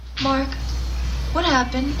Mark, what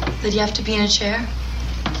happened? Did you have to be in a chair?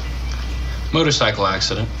 Motorcycle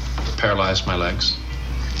accident. Paralyzed my legs.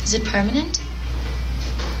 Is it permanent?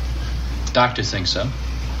 Doctor thinks so.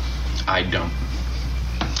 I don't.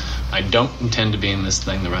 I don't intend to be in this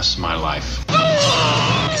thing the rest of my life.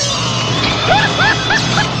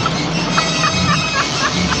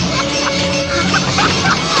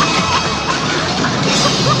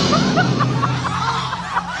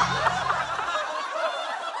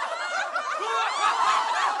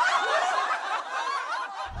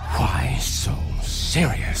 Why so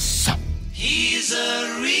serious? He's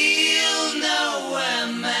a real nowhere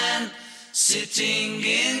man, sitting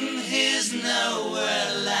in his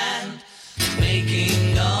nowhere land,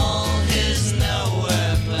 making all his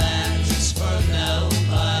nowhere plans for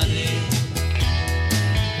nobody.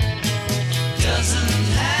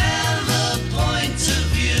 Doesn't have a point of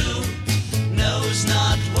view, knows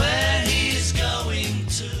not where he's going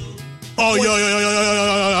to. Oh, yo.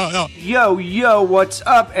 Yo, what's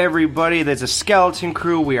up, everybody? There's a Skeleton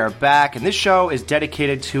Crew. We are back, and this show is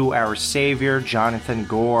dedicated to our savior, Jonathan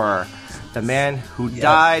Gore, the man who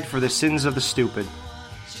died for the sins of the stupid.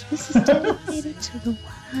 This is dedicated to the one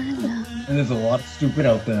I love. And there's a lot of stupid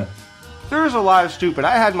out there. There's a lot of stupid.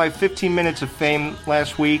 I had my 15 minutes of fame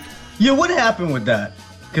last week. Yeah, what happened with that?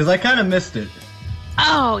 Because I kind of missed it.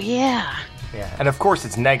 Oh, yeah. Yeah, and of course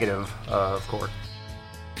it's negative, of course.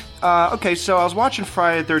 Okay, so I was watching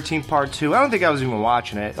Friday the 13th Part 2. I don't think I was even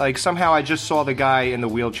watching it. Like, somehow I just saw the guy in the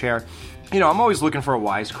wheelchair. You know, I'm always looking for a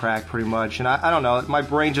wisecrack, pretty much. And I don't know, my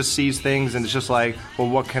brain just sees things and it's just like, well,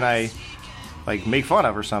 what can I, like, make fun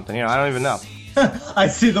of or something? You know, I don't even know. I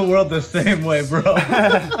see the world the same way, bro.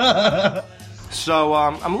 So,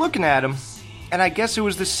 I'm looking at him, and I guess it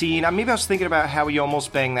was the scene. Maybe I was thinking about how he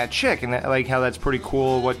almost banged that chick, and that, like, how that's pretty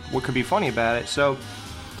cool, what could be funny about it. So,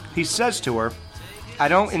 he says to her, I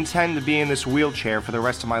don't intend to be in this wheelchair for the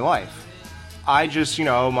rest of my life. I just, you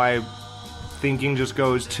know, my thinking just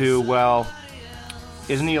goes to, well,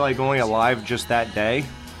 isn't he, like, only alive just that day?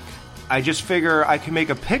 I just figure I can make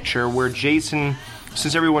a picture where Jason,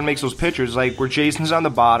 since everyone makes those pictures, like, where Jason's on the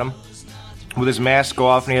bottom with his mask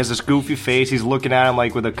off, and he has this goofy face. He's looking at him,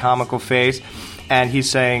 like, with a comical face, and he's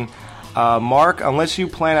saying, Mark, unless you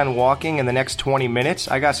plan on walking in the next 20 minutes,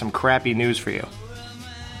 I got some crappy news for you.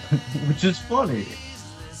 Which is funny.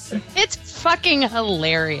 It's fucking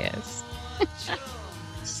hilarious.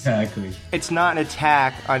 Exactly. It's not an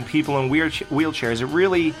attack on people in wheelchairs. It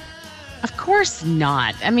really... Of course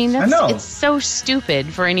not. I mean, I know. it's so stupid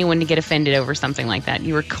for anyone to get offended over something like that.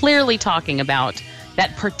 You were clearly talking about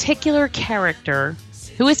that particular character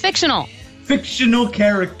who is fictional. Fictional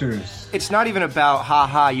characters. It's not even about,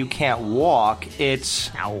 haha, you can't walk.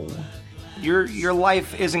 It's... No. Your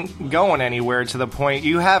life isn't going anywhere to the point...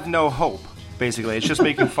 You have no hope, basically. It's just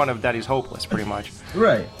making fun of that he's hopeless, pretty much.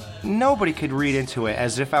 Right. Nobody could read into it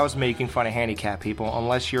as if I was making fun of handicapped people,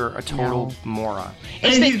 unless you're a total moron.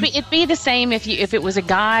 It'd be the same if it was a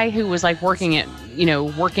guy who was like working at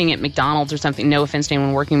McDonald's or something. No offense to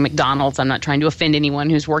anyone working at McDonald's. I'm not trying to offend anyone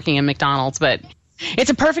who's working at McDonald's, but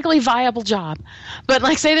it's a perfectly viable job. But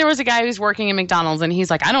like, say there was a guy who's working at McDonald's and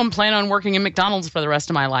he's like, I don't plan on working at McDonald's for the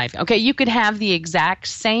rest of my life. Okay, you could have the exact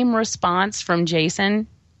same response from Jason.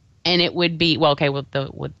 And it would be, well, okay,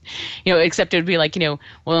 except it would be like,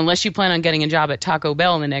 well, unless you plan on getting a job at Taco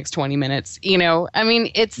Bell in the next 20 minutes, I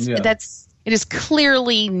mean, it is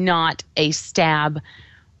clearly not a stab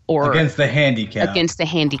or against the handicap.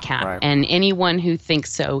 Right. And anyone who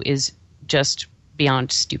thinks so is just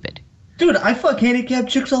beyond stupid. Dude, I fuck handicapped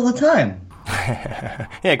chicks all the time. Yeah,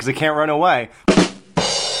 because they can't run away. I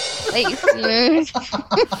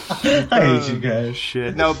hate you guys.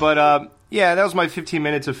 Shit. No, but, yeah, that was my 15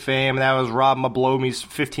 minutes of fame. That was Rob Mablomy's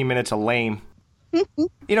 15 minutes of lame.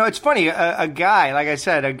 It's funny. A guy, like I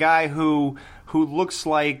said, a guy who looks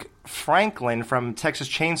like Franklin from Texas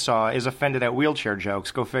Chainsaw is offended at wheelchair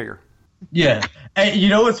jokes. Go figure. Yeah. And you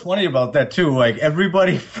know what's funny about that, too? Like,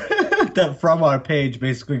 everybody that from our page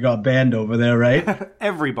basically got banned over there, right?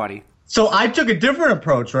 Everybody. So I took a different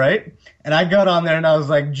approach, right? And I got on there and I was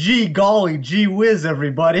like, gee golly, gee whiz,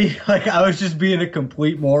 everybody. Like, I was just being a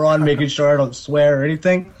complete moron, making sure I don't swear or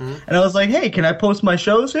anything. Mm-hmm. And I was like, hey, can I post my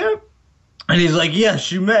shows here? And he's like,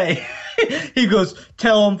 yes, you may. He goes,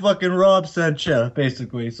 tell him fucking Rob sent you,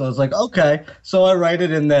 basically. So I was like, okay. So I write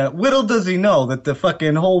it in there. Little does he know that the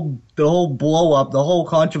the whole blow up, the whole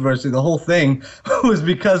controversy, the whole thing was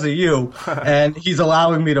because of you. And he's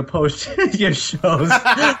allowing me to post your shows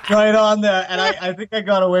right on there. And I think I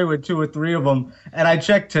got away with 2 or 3 of them. And I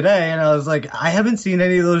checked today and I was like, I haven't seen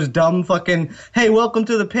any of those dumb fucking, hey, welcome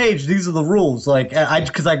to the page. These are the rules. Like,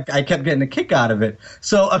 because I kept getting a kick out of it.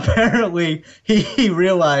 So apparently he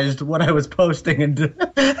realized what I was posting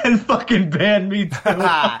and fucking banned me too.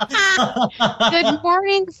 Good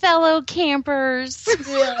morning, fellow campers.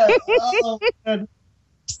 Yeah. Oh, man.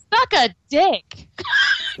 Suck a dick.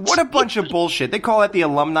 What a bunch of bullshit. They call it the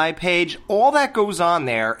alumni page. All that goes on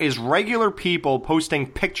there is regular people posting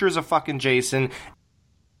pictures of fucking Jason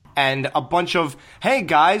and a bunch of, hey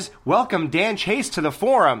guys, welcome Dan Chase to the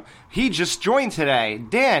forum. He just joined today.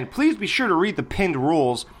 Dan, please be sure to read the pinned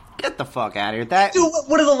rules. Get the fuck out of here. That Dude,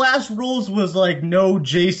 one of the last rules was like no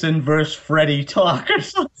Jason versus Freddy talk or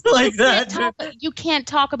something like that. You can't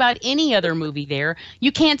talk about any other movie there.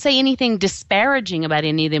 You can't say anything disparaging about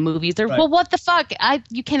any of the movies there. Right. Well, what the fuck?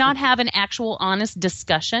 You cannot have an actual honest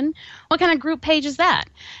discussion. What kind of group page is that?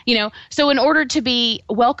 You know, so in order to be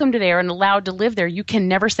welcomed there and allowed to live there, you can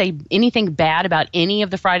never say anything bad about any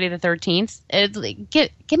of the Friday the 13th.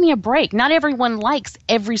 Give me a break. Not everyone likes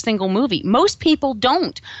every single movie. Most people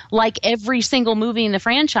don't like every single movie in the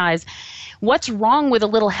franchise. What's wrong with a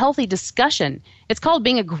little healthy discussion? It's called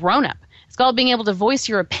being a grown-up. It's called being able to voice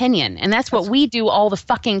your opinion, and that's what we do all the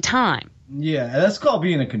fucking time. Yeah, that's called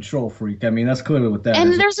being a control freak. I mean, that's clearly what that is.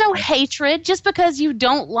 And there's no hatred. Just because you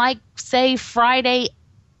don't like, say, Friday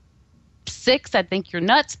 6, I think you're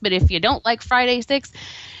nuts. But if you don't like Friday 6,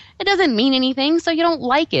 it doesn't mean anything, so you don't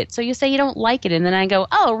like it. So you say you don't like it, and then I go,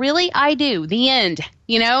 oh, really? I do. The end.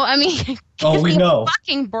 You know? I mean, give me a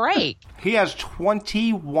fucking break. He has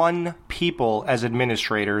 21 people as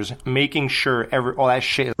administrators making sure all that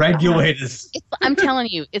shit. Regulators. I'm telling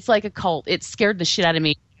you, it's like a cult. It scared the shit out of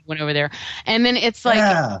me. Went over there, and then it's like,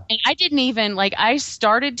 and I didn't even like. I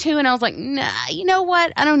started to, and I was like, nah, you know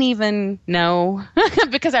what? I don't even know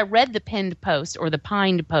because I read the pinned post or the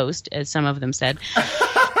pined post, as some of them said,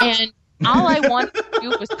 and all I wanted to do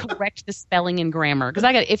was correct the spelling and grammar.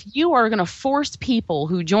 Because if you are going to force people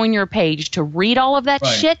who join your page to read all of that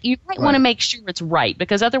shit, you might want to make sure it's right,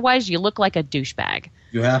 because otherwise you look like a douchebag.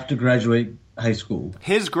 You have to graduate high school.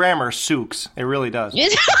 His grammar sucks. It really does.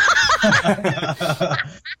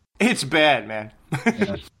 It's bad, man.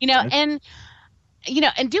 And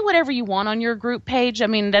do whatever you want on your group page. I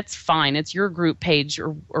mean, that's fine. It's your group page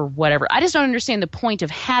or whatever. I just don't understand the point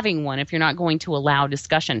of having one if you're not going to allow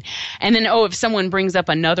discussion. And then, if someone brings up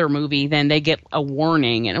another movie, then they get a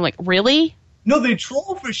warning. And I'm like, really? No, they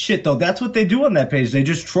troll for shit, though. That's what they do on that page. They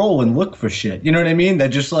just troll and look for shit. You know what I mean? They're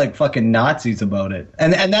just like fucking Nazis about it.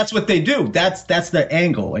 And that's what they do. That's their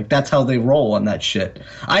angle. Like, that's how they roll on that shit.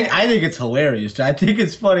 I think it's hilarious. I think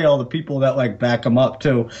it's funny, all the people that, like, back them up,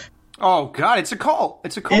 too. Oh, God, it's a cult.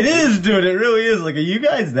 It's a cult. It is, dude. It really is. Like, are you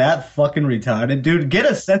guys that fucking retarded, dude? Get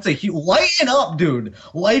a sense of lighten up, dude.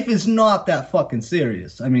 Life is not that fucking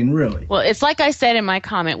serious. I mean, really. Well, it's like I said in my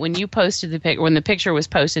comment when you posted when the picture was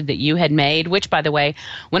posted that you had made, which, by the way,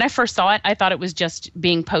 when I first saw it, I thought it was just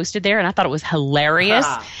being posted there, and I thought it was hilarious.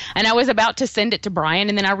 And I was about to send it to Brian,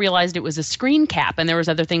 and then I realized it was a screen cap, and there was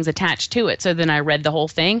other things attached to it. So then I read the whole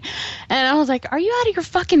thing, and I was like, are you out of your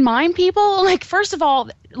fucking mind, people? Like, first of all,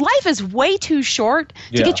 life is way too short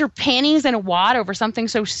to get your panties in a wad over something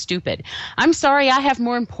so stupid. I'm sorry, I have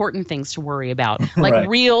more important things to worry about, like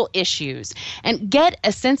real issues. And get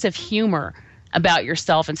a sense of humor about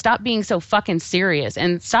yourself and stop being so fucking serious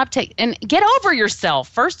and and get over yourself,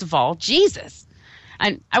 first of all. Jesus.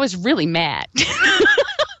 I was really mad.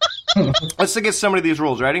 Let's look at some of these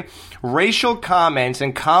rules. Ready? Racial comments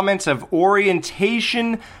and comments of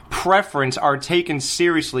orientation preference are taken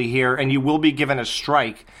seriously here, and you will be given a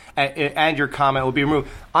strike, and your comment will be removed.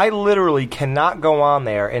 I literally cannot go on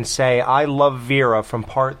there and say, I love Vera from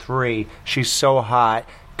Part 3. She's so hot,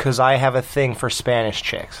 because I have a thing for Spanish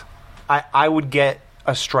chicks. I would get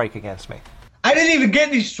a strike against me. I didn't even get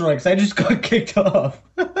any strikes. I just got kicked off.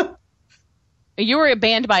 You were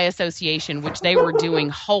banned by association, which they were doing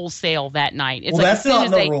wholesale that night. It's well, like that's not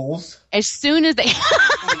in the rules. As soon as they...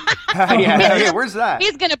 yeah, where's that?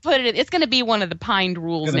 He's going to put it... It's going to be one of the pined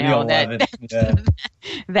rules now that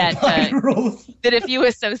if you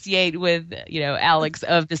associate with, Alex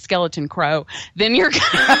of the Skeleton Crow, then you're... The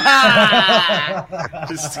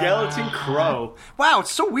Skeleton Crow. Wow,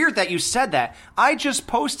 it's so weird that you said that. I just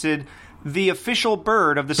posted the official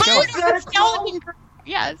bird of the Skeleton Crow.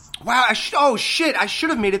 Yes. Wow. Oh, shit. I should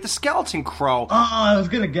have made it the Skeleton Crow. Oh, I was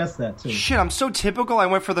going to guess that, too. Shit, I'm so typical. I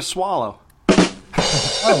went for the swallow.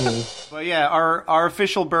 Oh. But yeah, our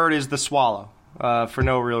official bird is the swallow. for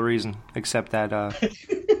no real reason except that.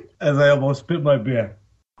 As I almost spit my beer.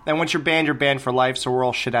 And once you're banned for life, so we're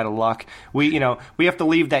all shit out of luck. We have to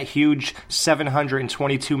leave that huge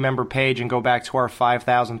 722 member page and go back to our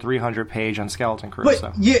 5,300 page on Skeleton Crew. But,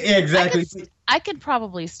 so. yeah, exactly. I could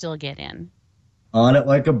probably still get in. On it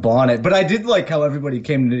like a bonnet. But I did like how everybody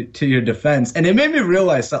came to your defense. And it made me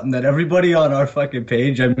realize something, that everybody on our fucking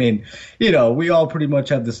page, I mean, we all pretty much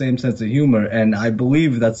have the same sense of humor. And I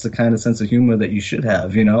believe that's the kind of sense of humor that you should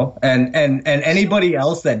have, And anybody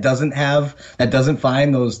else that doesn't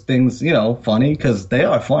find those things, funny, because they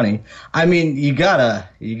are funny. I mean, you gotta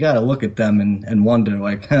look at them and wonder,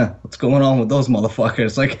 like, what's going on with those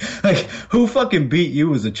motherfuckers? Like who fucking beat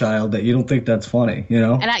you as a child that you don't think that's funny,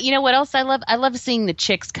 And you know what else I love? I love seeing the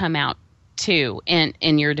chicks come out too in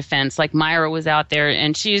your defense. Like Myra was out there,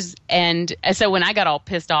 and so when I got all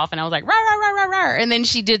pissed off and I was like rah rah rah rah rah, and then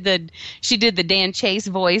she did the Dan Chase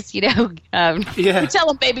voice, You tell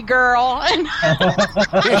him, baby girl.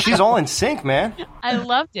 Yeah, she's all in sync, man. I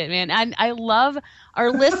loved it, man. I love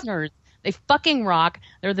our listeners. They fucking rock.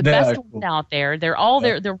 They're the best ones out there. They're all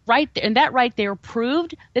there. They're right there, and that right there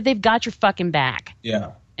proved that they've got your fucking back.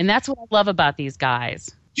 Yeah. And that's what I love about these guys.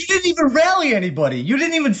 You didn't even rally anybody. You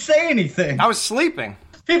didn't even say anything. I was sleeping.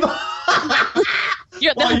 People.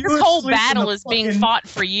 This whole battle is being fought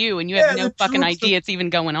for you, and you have no fucking idea it's even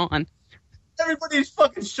going on. Everybody's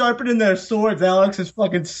fucking sharpening their swords. Alex is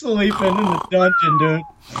fucking sleeping in the dungeon, dude.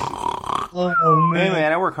 Oh, man. Hey,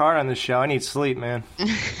 man, I work hard on this show. I need sleep, man.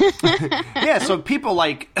 Yeah, so people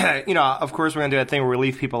of course we're going to do that thing where we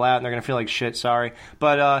leave people out and they're going to feel like shit, sorry.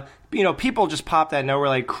 But, people just popped out of nowhere,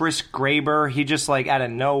 like Chris Graber. He just, out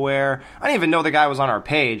of nowhere. I didn't even know the guy was on our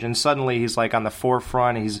page, and suddenly he's, on the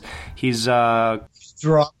forefront. He's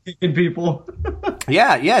drop kicking people.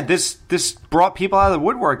 Yeah, this brought people out of the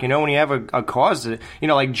woodwork, when you have a cause.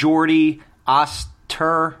 Like Jordy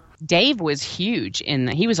Oster. Dave was huge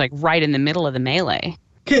he was right in the middle of the melee.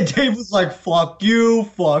 Kid Dave was like, fuck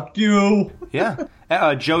you. Yeah.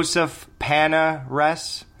 Joseph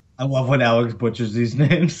Panares. I love when Alex butchers these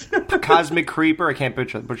names. Cosmic Creeper. I can't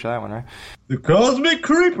butcher that one, right? The Cosmic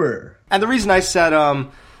Creeper. And the reason I said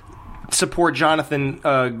support Jonathan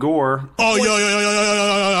Gore.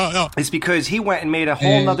 Is because he went and made a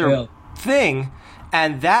whole nother thing,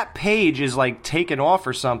 and that page is taken off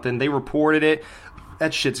or something. They reported it.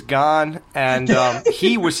 That shit's gone, and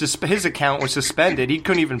his account was suspended. He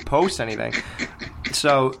couldn't even post anything.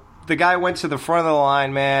 So the guy went to the front of the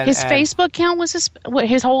line, man. His Facebook account was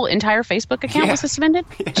his whole entire Facebook account was suspended?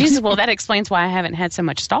 Yeah. Jesus, well, that explains why I haven't had so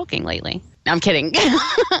much stalking lately. I'm kidding.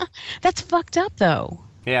 That's fucked up, though.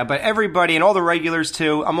 Yeah, but everybody and all the regulars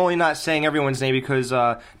too. I'm only not saying everyone's name because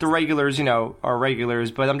the regulars, are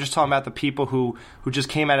regulars. But I'm just talking about the people who just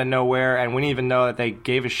came out of nowhere and we didn't even know that they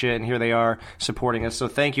gave a shit, and here they are supporting us. So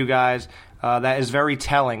thank you guys. That is very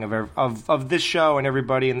telling of this show and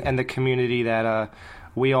everybody and the community that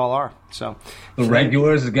we all are. So the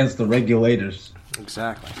regulars against the regulators.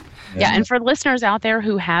 Exactly. Yeah, and for listeners out there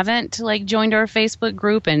who haven't joined our Facebook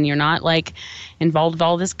group and you're not involved with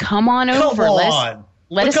all this, come on over.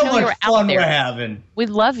 Let us know you're out there. We're having. We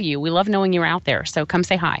love you. We love knowing you're out there. So come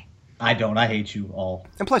say hi. I don't. I hate you all.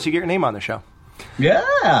 And plus, you get your name on the show.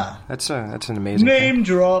 Yeah. That's an amazing name thing.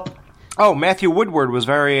 Drop. Oh, Matthew Woodward was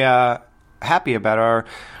very happy about our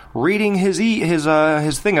reading his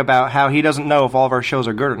thing about how he doesn't know if all of our shows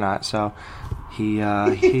are good or not. So he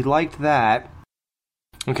liked that.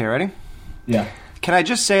 Okay, ready? Yeah. Can I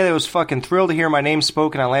just say that I was fucking thrilled to hear my name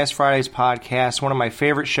spoken on last Friday's podcast, one of my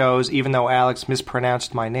favorite shows, even though Alex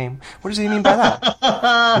mispronounced my name. What does he mean by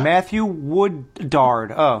that? Matthew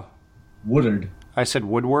Woodard. Oh. Woodard. I said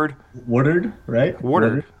Woodward? Woodard, right?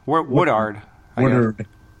 Woodard. Woodard. Woodard.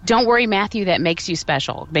 Don't worry, Matthew, that makes you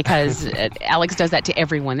special because Alex does that to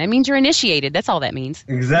everyone. That means you're initiated. That's all that means.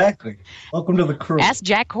 Exactly. Welcome to the crew. Ask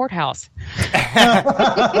Jack Courthouse.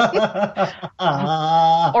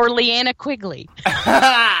 Or Leanna Quigley.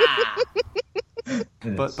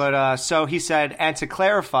 But so he said, and to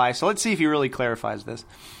clarify, so let's see if he really clarifies this.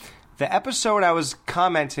 The episode I was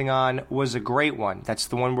commenting on was a great one. That's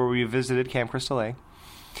the one where we visited Camp Crystal Lake.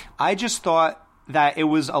 I just thought that it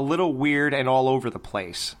was a little weird and all over the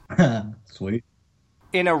place. Sweet.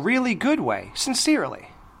 In a really good way, sincerely.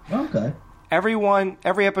 Okay. Every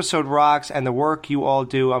episode rocks, and the work you all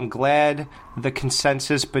do. I'm glad the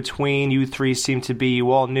consensus between you three seemed to be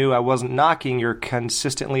you all knew I wasn't knocking your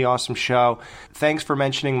consistently awesome show. Thanks for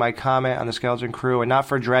mentioning my comment on the Skeleton Crew and not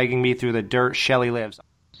for dragging me through the dirt Shelley lives.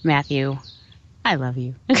 Matthew, I love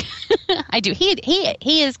you. I do.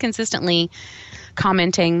 He is consistently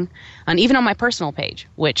commenting on even on my personal page,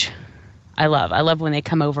 which I love. I love when they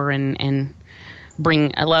come over and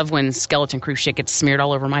when Skeleton Crew shit gets smeared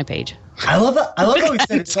all over my page. I love that. I love how he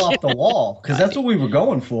said it's off the wall, because that's what we were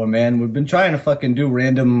going for, man. We've been trying to fucking do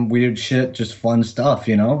random weird shit, just fun stuff,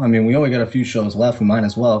 you know. I mean, we only got a few shows left. We might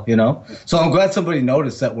as well, you know. So I'm glad somebody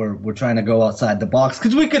noticed that we're trying to go outside the box,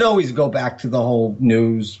 because we could always go back to the whole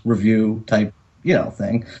news review type, you know,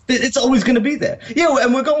 thing. It's always going to be there. Yeah,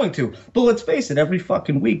 and we're going to. But let's face it, every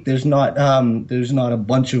fucking week there's not a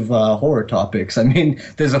bunch of horror topics. I mean,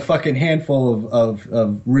 there's a fucking handful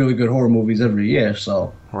of really good horror movies every year.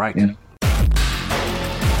 So Right. You know.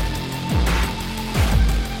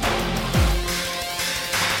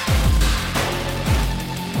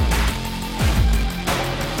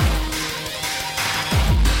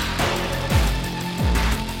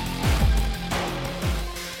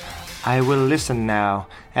 I will listen now.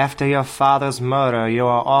 After your father's murder, you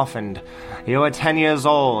are orphaned. You were 10 years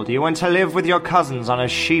old. You went to live with your cousins on a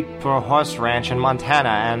sheep or horse ranch in Montana,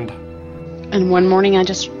 And one morning I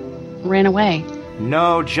just ran away.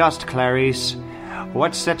 No, just, Clarice.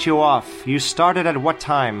 What set you off? You started at what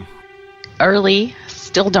time? Early,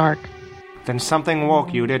 still dark. Then something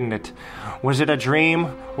woke you, didn't it? Was it a dream?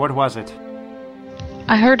 What was it?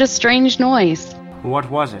 I heard a strange noise. What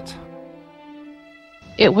was it?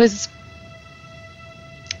 It was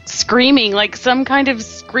screaming, like some kind of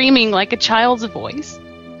screaming, like a child's voice.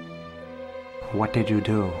 What did you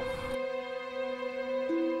do?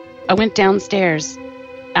 I went downstairs,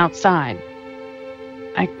 outside.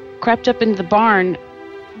 I crept up into the barn.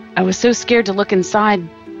 I was so scared to look inside,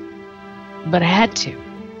 but I had to.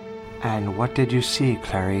 And what did you see,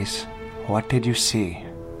 Clarice? What did you see?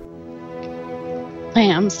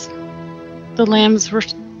 Lambs. The lambs were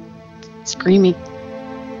screaming.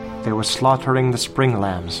 They were slaughtering the spring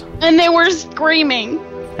lambs. And they were screaming.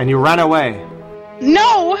 And you ran away.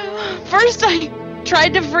 No! First I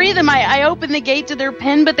tried to free them. I opened the gate to their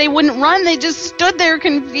pen, but they wouldn't run. They just stood there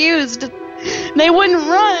confused. They wouldn't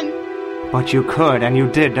run. But you could, and you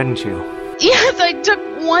did, didn't you? Yes, I took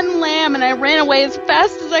one lamb and I ran away as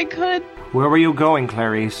fast as I could. Where were you going,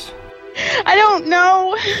 Clarice? I don't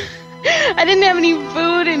know. I didn't have any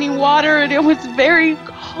food, any water, and it was very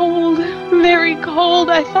cold. Very cold.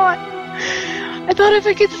 I thought if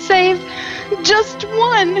I could save just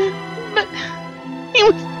one. But he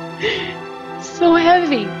was so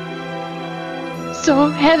heavy. So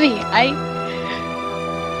heavy.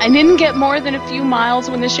 I didn't get more than a few miles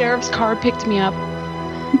when the sheriff's car picked me up.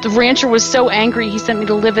 The rancher was so angry he sent me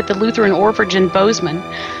to live at the Lutheran orphanage in Bozeman.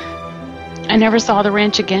 I never saw the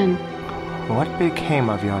ranch again. What became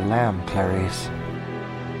of your lamb, Clarice?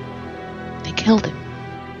 They killed it.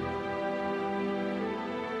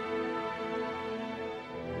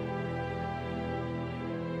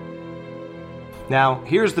 Now,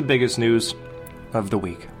 here's the biggest news of the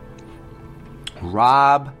week.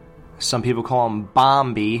 Rob, some people call him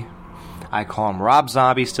Bombi. I call him Rob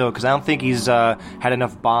Zombie still, because I don't think he's had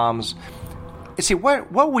enough bombs. See,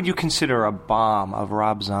 what would you consider a bomb of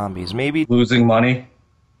Rob Zombie's? Maybe Losing money.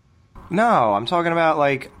 No, I'm talking about,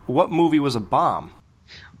 like, what movie was a bomb?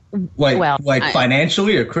 Like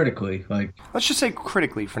financially or critically? Like, let's just say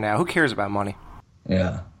critically for now. Who cares about money?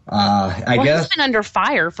 yeah. I guess he's been under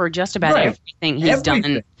fire for just about everything he's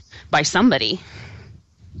done by somebody.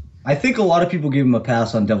 I think a lot of people give him a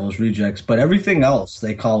pass on Devil's Rejects, but everything else,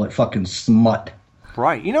 they call it fucking smut.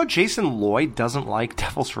 Right. You know Jason Lloyd doesn't like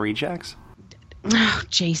Devil's Rejects? Oh,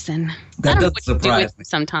 Jason. That I don't know doesn't what to do surprise with me. him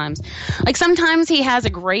sometimes. Like sometimes he has a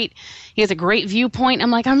great viewpoint.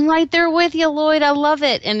 I'm like, I'm right there with you, Lloyd. I love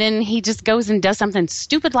it. And then he just goes and does something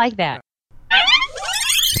stupid like that.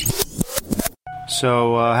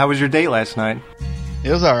 So, how was your date last night?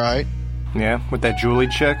 It was alright. Yeah, with that Julie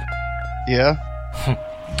chick? Yeah.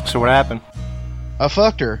 So what happened? I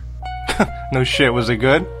fucked her. No shit, was it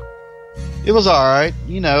good? It was alright,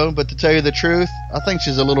 you know, but to tell you the truth, I think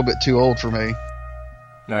she's a little bit too old for me.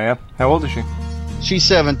 Oh yeah? How old is she? She's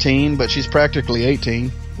 17, but she's practically 18.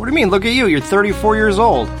 What do you mean? Look at you, you're 34 years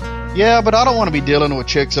old. Yeah, but I don't want to be dealing with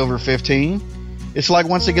chicks over 15. It's like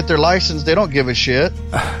once they get their license, they don't give a shit.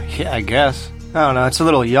 Yeah, I guess. I don't know, it's a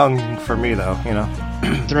little young for me though, you know.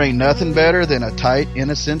 There ain't nothing better than a tight,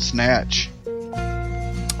 innocent snatch.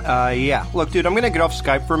 Yeah. Look, dude, I'm gonna get off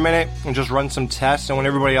Skype for a minute and just run some tests, and when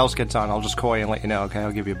everybody else gets on, I'll just call you and let you know, okay?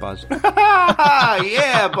 I'll give you a buzz.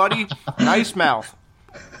 Yeah, buddy. Nice mouth.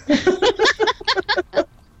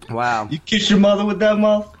 Wow. You kiss your mother with that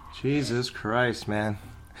mouth? Jesus Christ, man.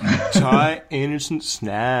 Tight, innocent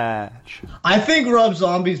snatch. I think Rob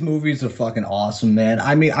Zombie's movies are fucking awesome, man.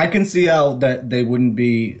 I mean, I can see how that they wouldn't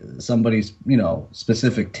be somebody's, you know,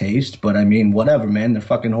 specific taste, but I mean, whatever, man. They're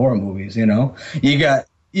fucking horror movies, you know? You got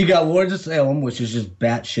You got Lords of Salem, which is just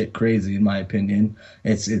batshit crazy in my opinion.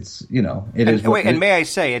 It's you know, it is. And may I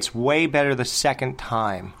say, it's way better the second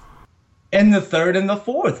time. And the third and the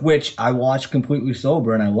fourth, which I watched completely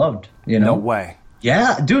sober and I loved. You know, No way.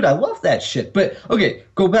 yeah, dude, I love that shit. But okay,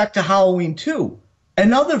 go back to Halloween 2.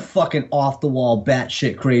 Another fucking off the wall,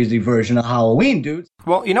 batshit crazy version of Halloween, dude.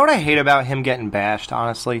 Well, you know what I hate about him getting bashed,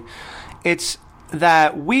 honestly? It's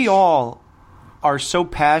that we all are so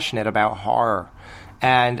passionate about horror.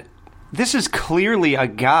 And this is clearly a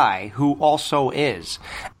guy who also is.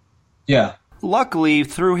 Yeah. Luckily,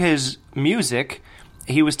 through his music,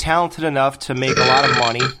 he was talented enough to make a lot of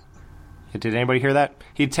money. Did anybody hear that?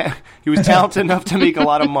 He was talented enough to make a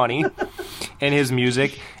lot of money in his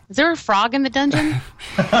music. Is there a frog in the dungeon?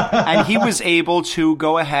 And he was able to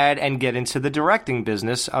go ahead and get into the directing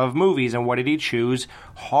business of movies. And what did he choose?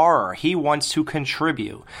 Horror. He wants to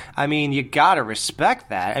contribute. I mean, you gotta respect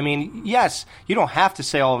that. I mean, yes, you don't have to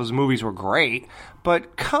say all of his movies were great,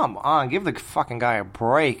 but come on, give the fucking guy a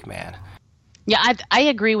break, man. Yeah, I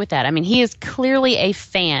agree with that. I mean, he is clearly a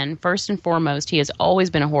fan, first and foremost. He has always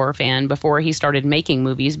been a horror fan before he started making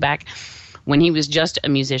movies back when he was just a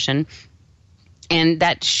musician. And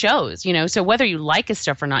that shows, you know. So whether you like his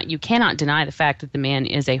stuff or not, you cannot deny the fact that the man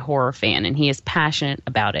is a horror fan and he is passionate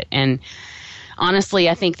about it. And honestly,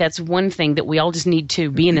 I think that's one thing that we all just need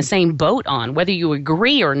to be in the same boat on, whether you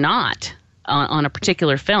agree or not on a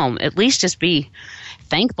particular film. At least just be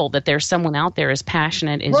thankful that there's someone out there as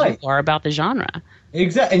passionate as you are about the genre.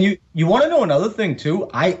 Exactly. And you want to know another thing, too?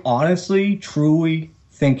 I honestly, truly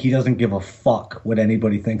think he doesn't give a fuck what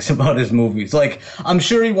anybody thinks about his movies. Like, I'm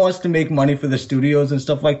sure he wants to make money for the studios and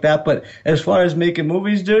stuff like that, but as far as making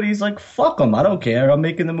movies, dude, he's like, fuck them. I don't care. I'm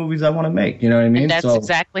making the movies I want to make. You know what I mean? And that's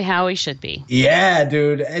exactly how he should be. Yeah,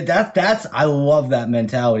 dude. That's I love that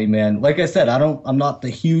mentality, man. Like I said, I'm not the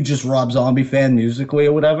hugest Rob Zombie fan musically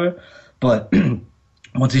or whatever, but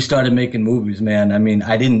once he started making movies, man, I mean,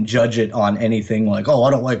 I didn't judge it on anything like, oh,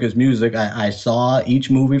 I don't like his music. I saw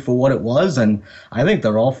each movie for what it was, and I think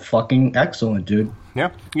they're all fucking excellent, dude.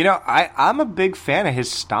 Yeah. You know, I'm a big fan of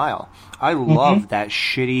his style. I love that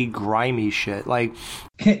shitty, grimy shit. Like,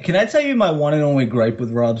 Can I tell you my one and only gripe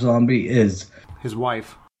with Rob Zombie is his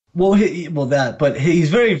wife. Well, but he's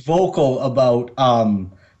very vocal about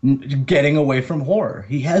getting away from horror.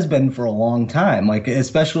 He has been for a long time, like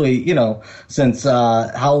especially, you know, since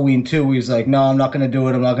Halloween 2, he's like, no, I'm not going to do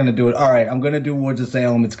it. I'm not going to do it. All right, I'm going to do Lords of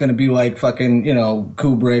Salem. It's going to be like fucking, you know,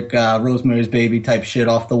 Kubrick, Rosemary's Baby type shit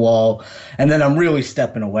off the wall. And then I'm really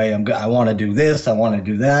stepping away. I want to do this. I want to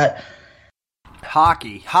do that.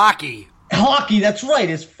 Hockey, that's right.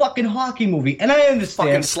 His fucking hockey movie. And I understand.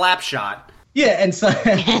 Fucking Slapshot. Yeah, and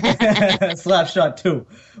Slapshot too.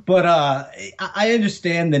 But I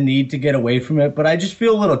understand the need to get away from it, but I just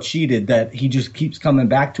feel a little cheated that he just keeps coming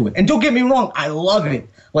back to it. And don't get me wrong, I love it.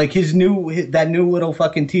 Like that new little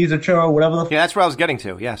fucking teaser trailer or whatever. Yeah, that's where I was getting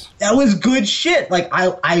to. Yes, that was good shit. Like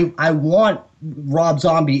I want Rob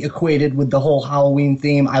Zombie equated with the whole Halloween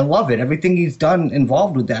theme. I love it. Everything he's done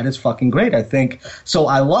involved with that is fucking great, I think. So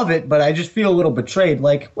I love it, but I just feel a little betrayed.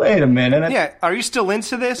 Like, wait a minute. Yeah, are you still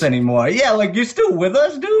into this anymore? Yeah, like you're still with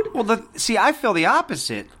us, dude? Well, see, I feel the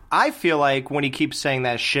opposite. I feel like when he keeps saying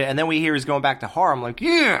that shit, and then we hear he's going back to horror, I'm like,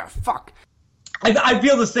 yeah, fuck. I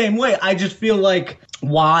feel the same way. I just feel like,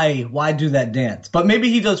 why do that dance? But maybe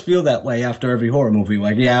he does feel that way after every horror movie.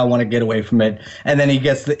 Like, yeah, I want to get away from it. And then he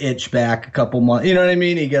gets the itch back a couple months. You know what I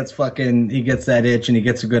mean? He gets that itch and he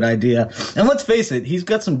gets a good idea. And let's face it, he's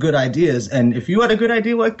got some good ideas. And if you had a good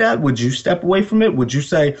idea like that, would you step away from it? Would you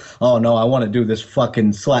say, oh, no, I want to do this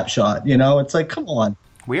fucking Slapshot? You know, it's like, come on.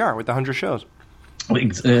 We are with 100 shows.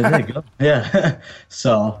 There you go. Yeah.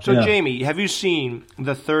 So yeah. Jamie, have you seen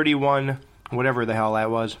the 31... whatever the hell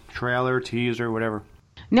that was, trailer, teaser, whatever?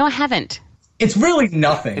 No, I haven't. It's really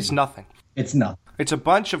nothing. It's nothing. It's nothing. It's a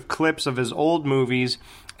bunch of clips of his old movies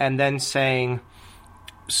and then saying,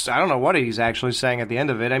 I don't know what he's actually saying at the end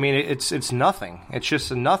of it. I mean, it's nothing. It's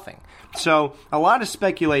just nothing. So a lot of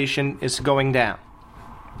speculation is going down.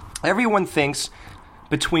 Everyone thinks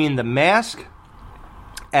between The Mask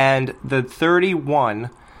and the 31,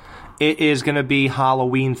 it is going to be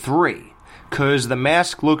Halloween 3. Because The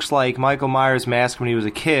Mask looks like Michael Myers' mask when he was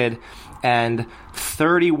a kid, and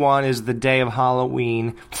 31 is the day of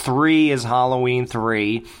Halloween, 3 is Halloween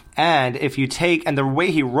 3, and if you take, and the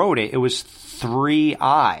way he wrote it, it was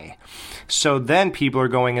 3I. So then people are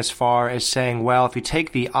going as far as saying, well, if you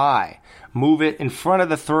take the I, move it in front of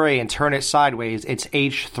the 3 and turn it sideways, it's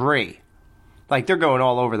H3. Like, they're going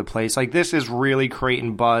all over the place. Like, this is really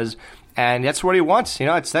creating buzz, and that's what he wants. You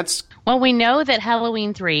know, that's... Well, we know that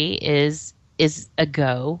Halloween 3 is a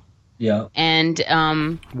go. Yeah.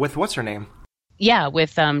 And With what's her name? yeah,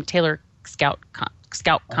 with Taylor Scout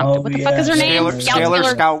Compton. Oh, What the fuck is her name? Taylor Scout.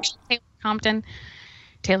 Taylor Compton.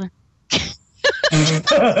 Taylor.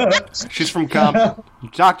 She's from Compton.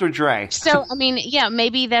 Dr. Dre. So I mean, yeah,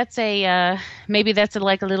 maybe that's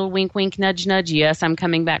like a little wink, wink, nudge, nudge. Yes, I'm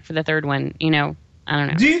coming back for the third one. You know, I don't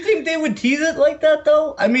know. Do you think they would tease it like that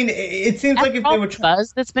though? I mean, it seems like if they were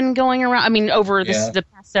buzz that's been going around. I mean, over Yeah. the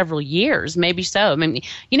past several years, maybe so. I mean,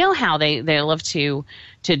 you know how they love to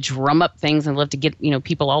drum up things and love to get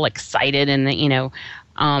people all excited and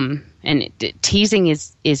teasing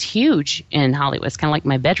is huge in Hollywood. It's kind of like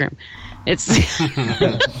my bedroom. It's.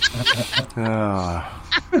 I know.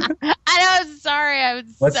 I'm sorry.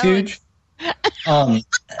 What's so huge? Well,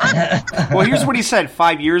 here's what he said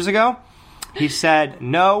 5 years ago. He said,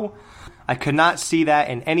 "No, I could not see that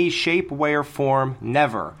in any shape, way, or form.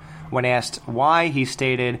 Never." When asked why, he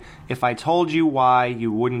stated, "If I told you why,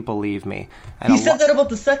 you wouldn't believe me." And He said that about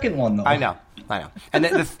the second one though. I know. And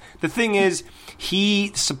the thing is,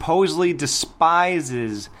 he supposedly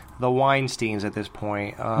despises the Weinsteins at this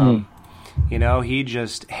point. He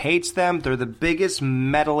just hates them. They're the biggest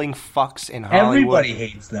meddling fucks in Hollywood. Everybody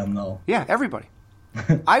hates them though. Yeah, everybody.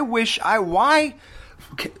 Why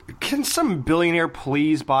can some billionaire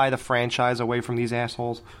please buy the franchise away from these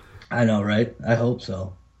assholes? I know, right? I hope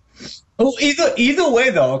so. Oh, either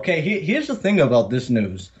way though, okay, here's the thing about this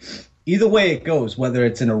news. Either way it goes, whether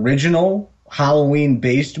it's an original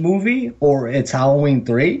Halloween-based movie or it's Halloween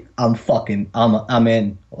 3, I'm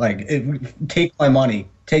in. Like, take my money.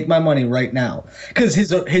 Take my money right now. Because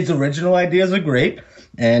his original ideas are great,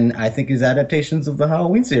 and I think his adaptations of the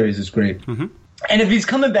Halloween series is great. Mm-hmm. And if he's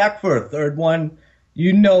coming back for a third one,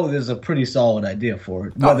 there's a pretty solid idea for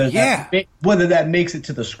it. Whether that makes it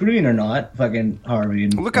to the screen or not, fucking Harvey.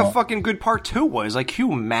 Look how fucking good part 2 was. Like, can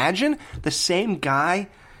you imagine the same guy?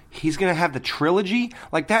 He's gonna have the trilogy.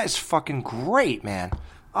 Like, that is fucking great, man.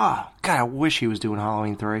 Oh, God, I wish he was doing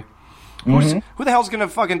Halloween 3. Mm-hmm. Who the hell's gonna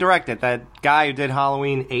fucking direct it? That guy who did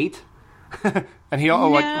Halloween 8? And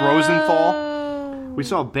like Rosenthal? We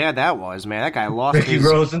saw how bad that was, man. That guy lost Ricky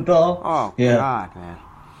Rosenthal? Oh, yeah. God, man.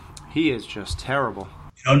 He is just terrible.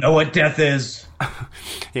 You don't know what death is.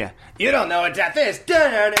 Yeah. You don't know what death is.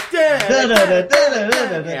 Yeah,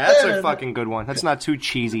 that's a fucking good one. That's not too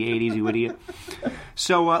cheesy, 80s, you idiot.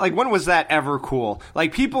 So, when was that ever cool?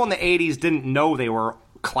 Like, people in the 80s didn't know they were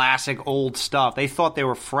classic old stuff. They thought they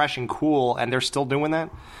were fresh and cool, and they're still doing that?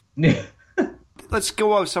 Let's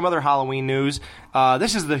go over some other Halloween news.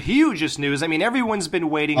 This is the hugest news. I mean, everyone's been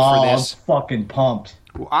waiting for this. I'm fucking pumped.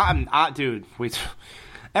 Dude,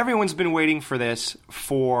 everyone's been waiting for this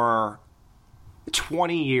for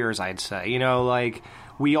 20 years, I'd say.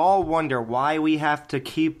 We all wonder why we have to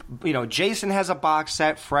keep... Jason has a box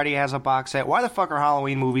set, Freddy has a box set. Why the fuck are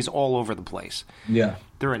Halloween movies all over the place? Yeah.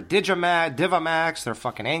 They're in Divamax, they're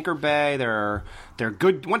fucking Anchor Bay, they're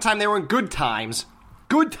good... One time they were in Good Times.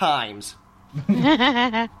 Good Times!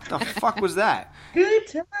 The fuck was that? Good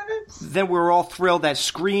Times! Then we were all thrilled that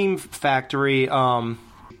Scream Factory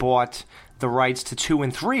bought the rights to 2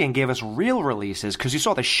 and 3 and gave us real releases, because you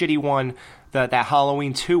saw the shitty one, that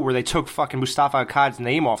Halloween 2 where they took fucking Mustafa Akkad's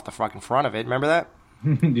name off the fucking front of it. Remember that?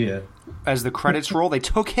 Yeah. As the credits roll, they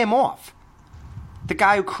took him off. The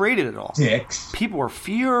guy who created it all. Dicks. People were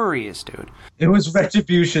furious, dude. It was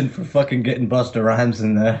retribution for fucking getting Busta Rhymes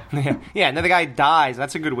in there. Yeah, and then the guy dies.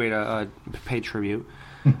 That's a good way to pay tribute.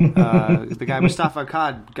 The guy Mustafa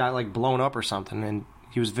Akkad got blown up or something, and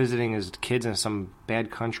he was visiting his kids in some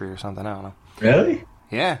bad country or something. I don't know. Really?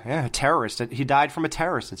 Yeah, a terrorist. He died from a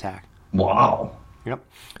terrorist attack. Wow. Yep.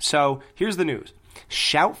 So, here's the news.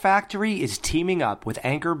 Shout Factory is teaming up with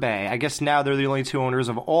Anchor Bay. I guess now they're the only two owners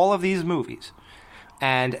of all of these movies.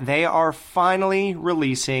 And they are finally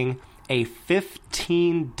releasing a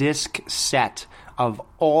 15-disc set of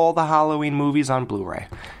all the Halloween movies on Blu-ray.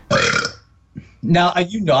 Now, are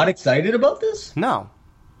you not excited about this? No.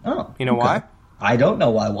 Oh. You know why? I don't know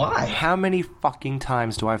why. Why? How many fucking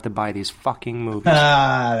times do I have to buy these fucking movies?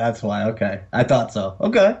 That's why. Okay. I thought so.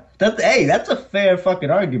 Okay. That's a fair fucking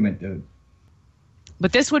argument, dude.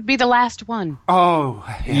 But this would be the last one. Oh,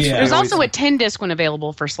 yes. Yeah. There's also a 10-disc one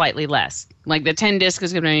available for slightly less. Like, the 10-disc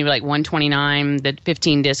is going to be like $129. The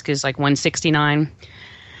 15-disc is like $169.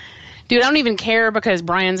 Dude, I don't even care because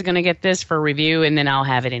Brian's going to get this for review, and then I'll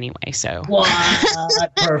have it anyway, so. What?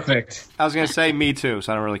 Perfect. I was going to say me too,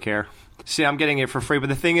 so I don't really care. See, I'm getting it for free, but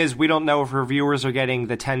the thing is, we don't know if reviewers are getting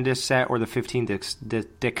the 10-disc set or the 15-disc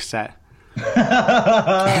set.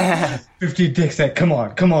 15 disc set. Come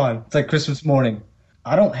on. It's like Christmas morning.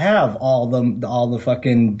 I don't have all the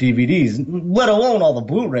fucking DVDs, let alone all the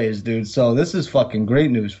Blu-rays, dude. So this is fucking great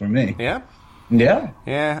news for me. Yeah? Yeah.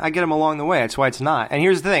 Yeah, I get them along the way. That's why it's not. And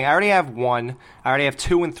here's the thing. I already have 1. I already have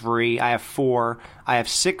 2 and 3. I have 4. I have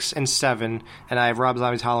 6 and 7. And I have Rob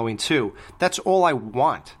Zombie's Halloween 2. That's all I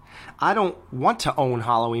want. I don't want to own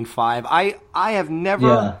Halloween 5. I have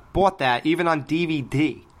never bought that, even on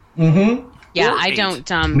DVD. Mm-hmm. Yeah, Or I 8.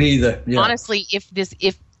 don't. Me either. Yeah. Honestly,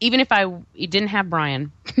 even if I didn't have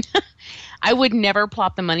Brian, I would never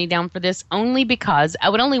plop the money down for this, only because I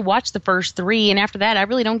would only watch the first 3, and after that, I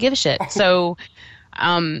really don't give a shit. So,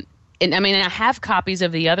 and I mean, I have copies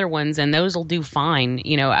of the other ones, and those will do fine.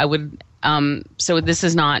 You know, I would. So this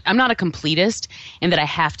is not. I'm not a completist in that I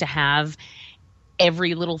have to have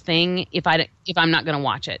every little thing if I'm not going to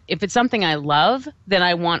watch it. If it's something I love, then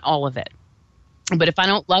I want all of it. But if I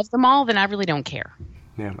don't love them all, then I really don't care.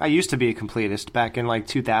 Yeah, I used to be a completist back in like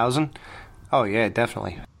 2000. Oh yeah,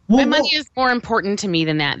 definitely. My money is more important to me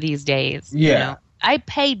than that these days. Yeah. You know? I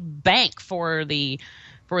paid bank for the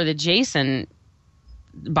Jason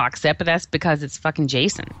box set, but that's because it's fucking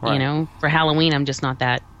Jason. Right. You know, for Halloween, I'm just not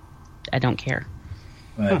that. I don't care.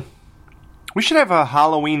 Right. We should have a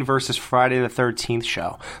Halloween versus Friday the 13th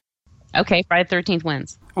show. Okay, Friday the 13th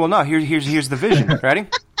wins. Well, no, here's the vision. Ready?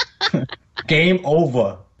 Game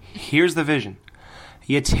over. Here's the vision.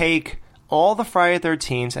 You take all the Friday the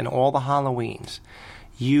 13th and all the Halloweens.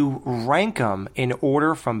 You rank them in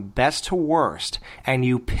order from best to worst, and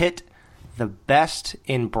you pit the best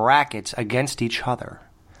in brackets against each other.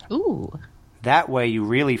 Ooh. That way you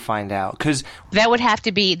really find out. Because That would have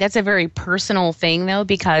to be, that's a very personal thing, though,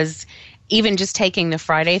 because even just taking the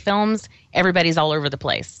Friday films, everybody's all over the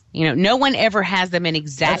place. You know, no one ever has them in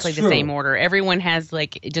exactly That's the true. same order. Everyone has,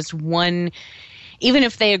 like, just one, even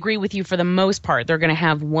if they agree with you for the most part, they're going to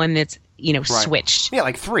have one that's, you know, Right. switched. Yeah,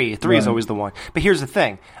 like 3. 3 is always the one. But here's the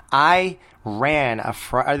thing. I ran a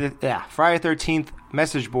Friday the 13th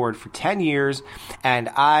message board for 10 years, and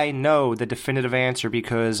I know the definitive answer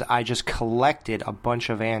because I just collected a bunch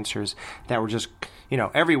of answers that were just, you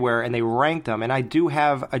know, everywhere, and they ranked them. And I do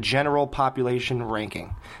have a general population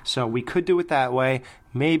ranking. So we could do it that way.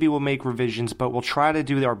 Maybe we'll make revisions, but we'll try to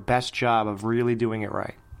do our best job of really doing it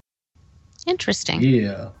right. Interesting.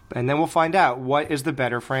 Yeah. And then we'll find out what is the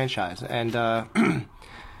better franchise. And,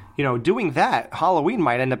 you know, doing that, Halloween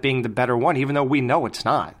might end up being the better one, even though we know it's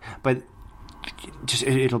not. But just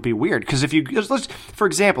it'll be weird. Because if you, for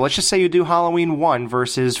example, let's just say you do Halloween 1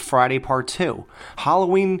 versus Friday Part 2.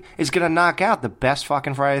 Halloween is going to knock out the best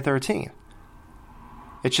fucking Friday the 13th.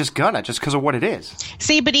 It's just because of what it is.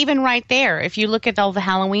 See, but even right there, if you look at all the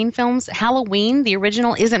Halloween films, Halloween, the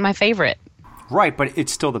original, isn't my favorite. Right, but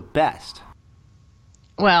it's still the best.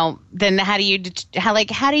 Well, then how do you,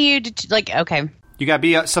 okay. You got to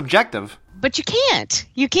be subjective. But you can't.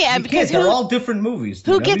 You can't. Because they're all different movies.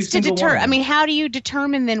 Dude. Who Every gets to single one determine? of I them. mean, how do you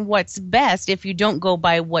determine then what's best if you don't go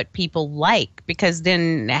by what people like? Because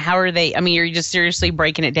then how are they? I mean, you're just seriously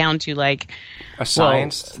breaking it down to like A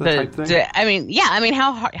science type thing? I mean, yeah. I mean,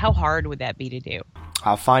 how hard would that be to do?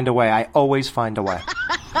 I'll find a way. I always find a way.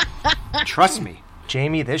 Trust me.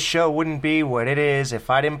 Jamie, this show wouldn't be what it is if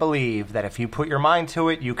I didn't believe that if you put your mind to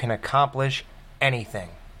it, you can accomplish anything.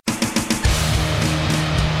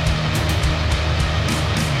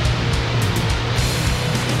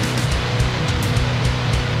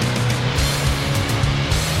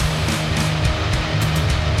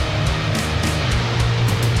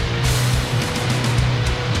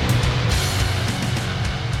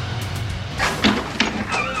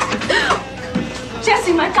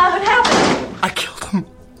 Jesse, my God, what happened? I killed him.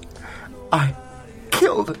 I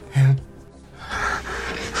killed him.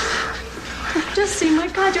 Jesse, my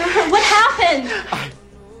God, you're hurt. What happened?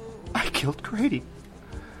 I killed Grady.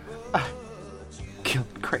 I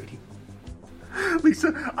killed Grady.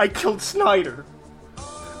 Lisa, I killed Snyder.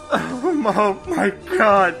 Oh my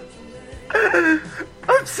God.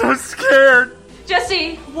 I'm so scared.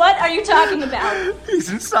 Jesse, what are you talking about?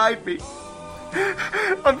 He's inside me.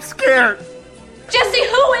 I'm scared. Jesse,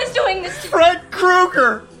 who is doing this to you? Fred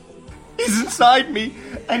Krueger. He's inside me,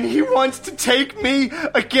 and he wants to take me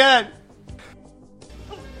again.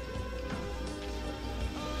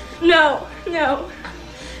 No.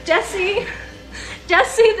 Jesse,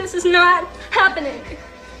 this is not happening.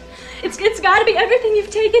 It's got to be everything you've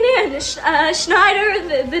taken in.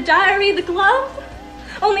 Schneider, the diary, the glove.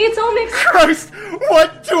 Only it's all mixed. Christ,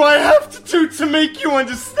 what do I have to do to make you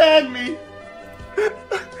understand me?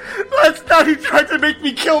 Last night he tried to make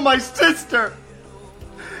me kill my sister.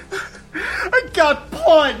 I got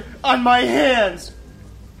blood on my hands.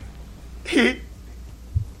 He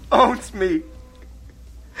owns me.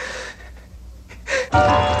 Hey,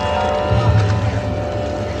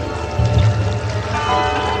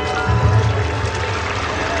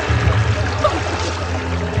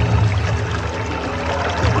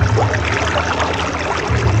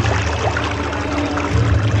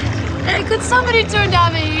 could somebody turn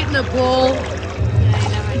down the heat in the pool? Yeah, you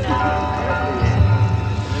never know.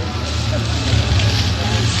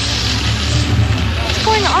 What's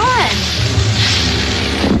going on?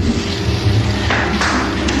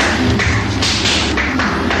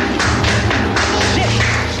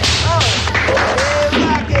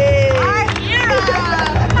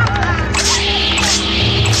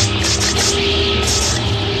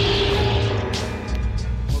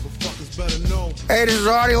 Hey, this is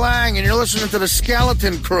Artie Lang, and you're listening to the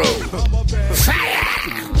Skeleton Crew.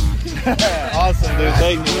 Awesome, dude.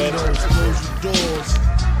 Thank you, man.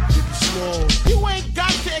 You ain't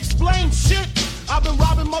got to explain shit. I've been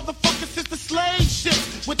robbing motherfuckers since the slave ship.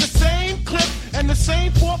 With the same clip and the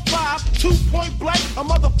same 4-5, 2-point blank, a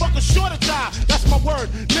motherfucker sure to die. That's my word.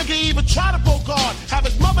 Nigga even try to Bogart. Have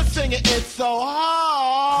his mother singing It's So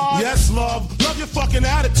Hard. Yes, love your fucking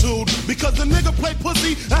attitude. Because the nigga play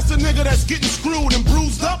pussy, that's the nigga that's getting screwed and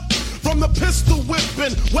bruised up. From the pistol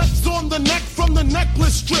whipping, wets on the neck from the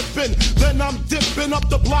necklace stripping. Then I'm dipping up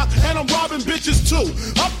the block and I'm robbing bitches too.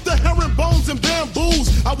 Up the herringbones and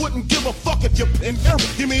bamboos. I wouldn't give a fuck if you pin her.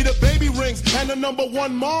 Give me the baby rings and the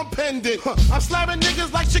 #1 mom pendant. I'm slamming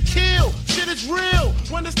niggas like Shaquille. Shit is real.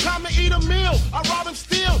 When it's time to eat a meal, I rob and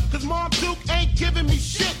steal. Cause Mom Duke ain't giving me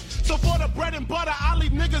shit. So for the bread and butter, I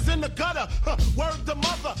leave niggas in the gutter. Word to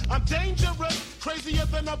mother, I'm dangerous. Crazier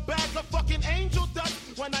than a bag of fucking angel dust.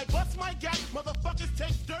 When I bust my gap, motherfuckers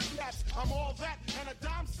take dirt naps. I'm all that and a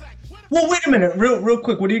dime sack. Well, wait a minute, real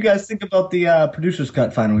quick. What do you guys think about the producer's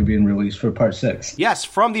cut finally being released for Part 6? Yes,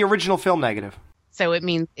 from the original film negative. So it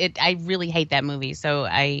means it. I really hate that movie. So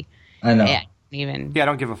I know. Yeah, even. Yeah, I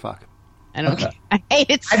don't give a fuck. I don't. Okay. I hate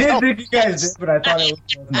it. I didn't think you guys did, but I thought it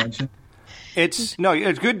was worth mentioning. It's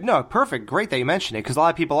good. No, perfect. Great that you mentioned it because a lot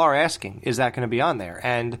of people are asking, is that going to be on there?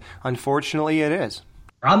 And unfortunately, it is.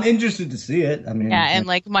 I'm interested to see it. I mean, yeah, and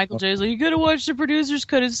like Michael J's like, you gotta watch the producer's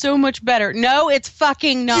cut. It's so much better. No, it's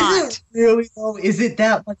fucking not. Is it really though? Is it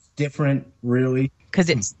that much different? Really? Because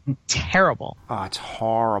it's terrible. Oh, it's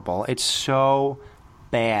horrible. It's so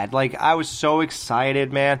bad. Like I was so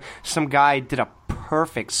excited, man. Some guy did a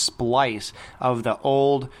perfect splice of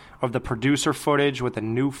the producer footage with the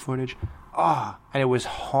new footage. Oh, and it was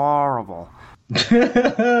horrible.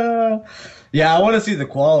 Yeah, I want to see the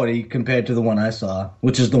quality compared to the one I saw,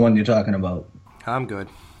 which is the one you're talking about. I'm good.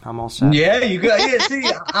 I'm all set. Yeah, you got. Yeah, see,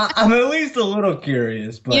 I'm at least a little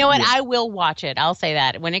curious. But you know what? Yeah. I will watch it. I'll say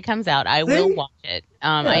that when it comes out, I will watch it.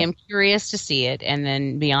 I am curious to see it, and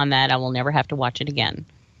then beyond that, I will never have to watch it again.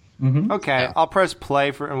 Mm-hmm. Okay, I'll press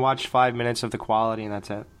play and watch 5 minutes of the quality, and that's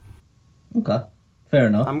it. Okay. Fair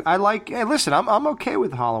enough. Hey, listen, I'm okay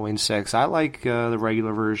with Halloween 6. I like the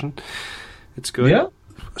regular version. It's good. Yeah.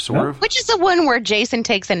 Sort of. Which is the one where Jason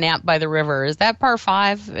takes a nap by the river? Is that part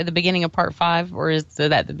 5, at the beginning of part 5, or is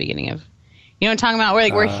that the beginning of? You know what I'm talking about?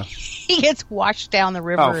 Where he gets washed down the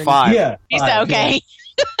river. Oh, 5. Yeah. He's 5, okay.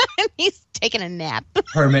 Yeah. He's taking a nap.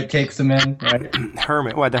 Hermit takes him in. Right?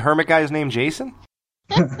 Hermit. What? The hermit guy's named Jason?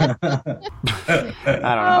 I don't know.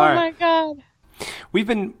 Oh my god. We've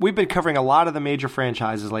been covering a lot of the major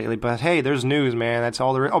franchises lately, but hey, there's news, man. That's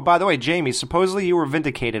all there is. Oh, by the way, Jamie, supposedly you were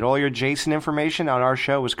vindicated. All your Jason information on our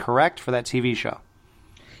show was correct for that TV show.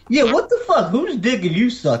 Yeah, what the fuck? Whose dick are you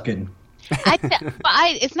sucking?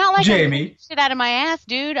 It's not like Jamie. I'm shit out of my ass,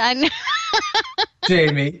 dude.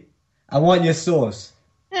 Jamie, I want your source.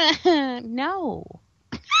 No.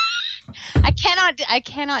 I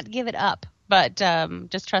cannot give it up. But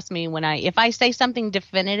just trust me if I say something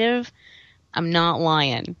definitive, I'm not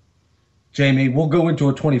lying. Jamie, we'll go into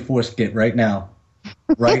a 24 skit right now.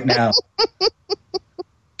 Right now.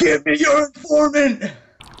 Give me your informant!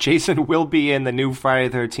 Jason will be in the new Friday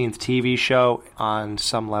the 13th TV show on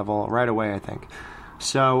some level right away, I think.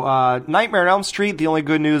 So, Nightmare on Elm Street, the only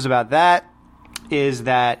good news about that is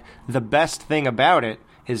that the best thing about it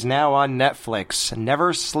is now on Netflix.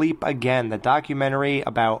 Never Sleep Again, the documentary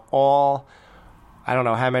about I don't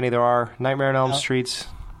know how many there are, Nightmare on Elm Streets.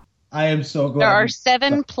 I am so glad. There are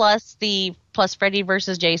 7 plus Freddy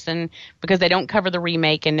versus Jason because they don't cover the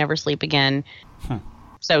remake and Never Sleep Again.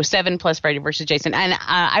 So 7 plus Freddy versus Jason, and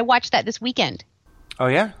I watched that this weekend. Oh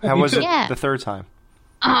yeah, how was it? Yeah. The third time?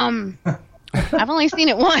 I've only seen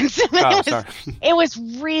it once. Sorry. It was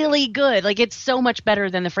really good. Like it's so much better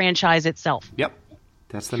than the franchise itself. Yep,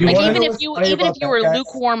 that's the like main. even if you were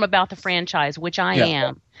lukewarm about the franchise, which I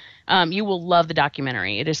am, you will love the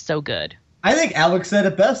documentary. It is so good. I think Alex said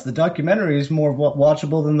it best. The documentary is more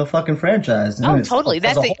watchable than the fucking franchise. Oh, totally.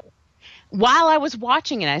 That's it. While I was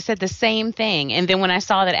watching it, I said the same thing, and then when I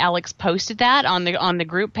saw that Alex posted that on the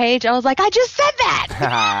group page, I was like, I just said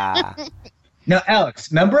that. Now, Alex,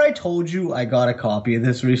 remember I told you I got a copy of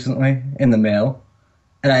this recently in the mail,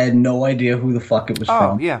 and I had no idea who the fuck it was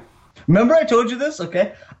from? Oh, yeah. Remember I told you this?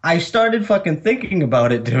 Okay. I started fucking thinking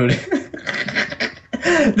about it, dude.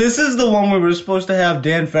 This is the one we were supposed to have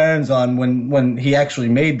Dan Ferens on when he actually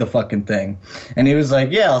made the fucking thing. And he was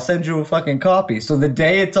like, yeah, I'll send you a fucking copy. So the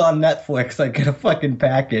day it's on Netflix, I get a fucking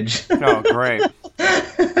package. Oh, great.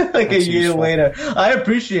 Like That's a year useful. Later. I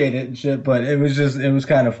appreciate it and shit, but it was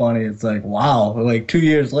kind of funny. It's like, wow, like 2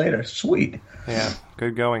 years later. Sweet. Yeah,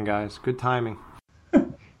 good going, guys. Good timing.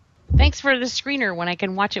 Thanks for the screener when I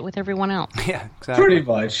can watch it with everyone else. Yeah, exactly. Pretty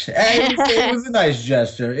much. It was a nice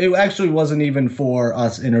gesture. It actually wasn't even for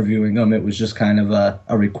us interviewing him. It was just kind of a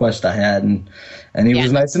request I had, and he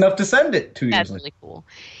was nice enough to send it 2 years That's later. Really cool.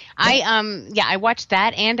 I watched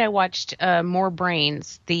that, and I watched More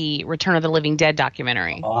Brains, the Return of the Living Dead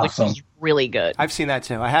documentary, awesome. Which is really good. I've seen that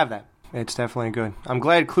too. I have that. It's definitely good. I'm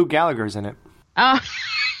glad Clue Gallagher's in it. Oh,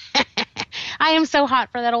 I am so hot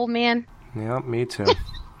for that old man. Yeah, me too.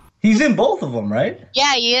 He's in both of them, right?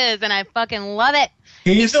 Yeah, he is, and I fucking love it.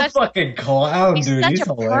 He's a fucking clown, dude. He's such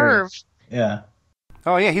a hilarious. perv. Yeah.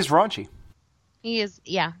 Oh yeah, he's raunchy. He is.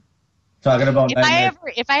 Yeah. Talking about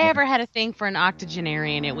if I ever had a thing for an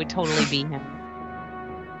octogenarian, it would totally be him.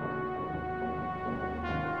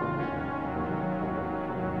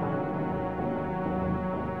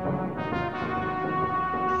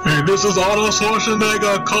 Hey, this is Arnold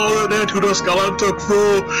Schwarzenegger calling into the Skeleton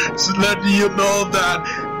Crew to let you know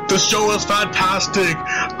that the show is fantastic.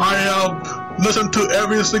 I have listened to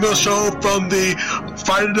every single show from the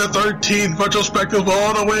Friday the 13th retrospective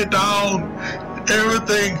all the way down.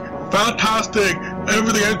 Everything fantastic,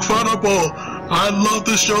 everything incredible. I love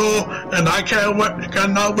the show, and I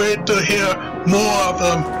cannot wait to hear more of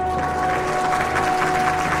them.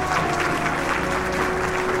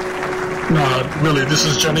 Really, this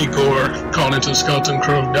is Johnny Gore calling into the Skeleton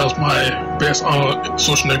Crew. That was my best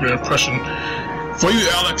Schwarzenegger impression. For you,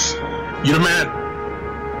 Alex, you're the man.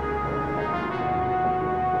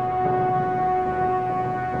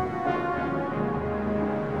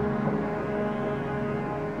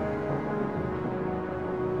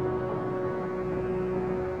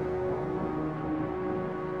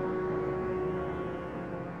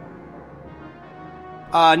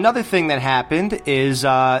 Another thing that happened is,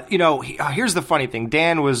 here's the funny thing.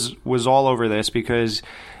 Dan was all over this because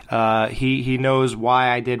he knows why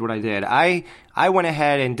I did what I did. I went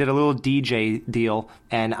ahead and did a little DJ deal,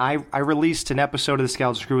 and I released an episode of the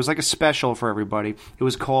Skeleton Crew. It was like a special for everybody. It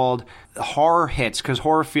was called Horror Hits, because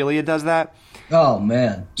Horrorphilia does that. Oh,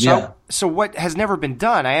 man. Yeah. So what has never been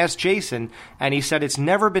done, I asked Jason, and he said it's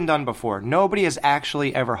never been done before. Nobody has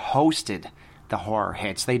actually ever hosted the Horror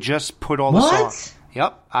Hits. They just put all the songs.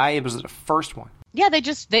 Yep, it was the first one. Yeah,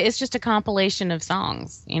 it's just a compilation of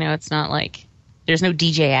songs. It's not like there's no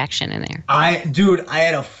DJ action in there. I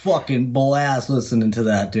had a fucking blast listening to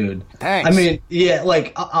that, dude. Thanks. I mean, yeah,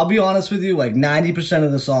 like, I'll be honest with you, like, 90%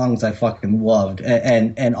 of the songs I fucking loved,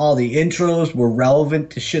 and all the intros were relevant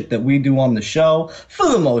to shit that we do on the show, for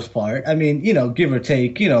the most part. I mean, give or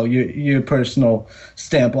take, your personal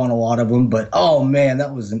stamp on a lot of them, but, oh, man,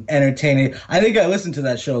 that was an entertaining... I think I listened to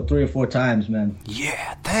that show 3 or 4 times, man.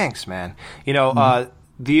 Yeah, thanks, man.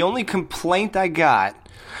 The only complaint I got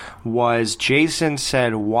was Jason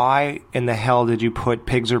said, why in the hell did you put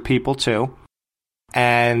Pigs Are People Too?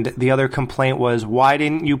 And the other complaint was, why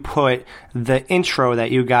didn't you put the intro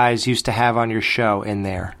that you guys used to have on your show in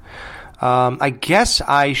there? I guess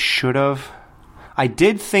I should have. I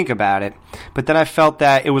did think about it, but then I felt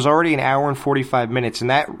that it was already 1 hour and 45 minutes,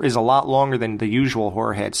 and that is a lot longer than the usual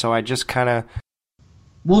Horror Hit, so I just kind of...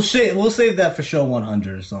 We'll save that for show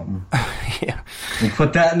 100 or something. Yeah. We'll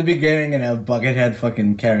put that in the beginning and have Buckethead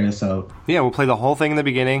fucking carry us out. Yeah, we'll play the whole thing in the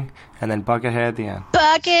beginning and then Buckethead at the end.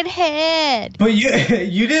 Buckethead! But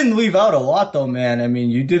you didn't leave out a lot, though, man. I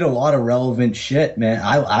mean, you did a lot of relevant shit, man.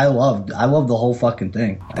 I loved the whole fucking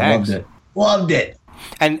thing. Thanks. I loved it.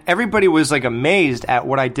 And everybody was, like, amazed at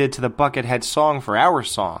what I did to the Buckethead song for our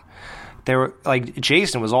song. They were, like,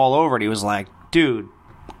 Jason was all over it. He was like, dude,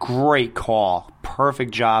 great call.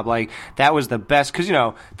 Perfect job. Like, that was the best. Because,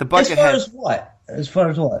 the Buckethead... As far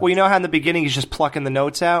as what? Well, you know how in the beginning he's just plucking the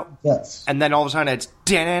notes out? Yes. And then all of a sudden it's...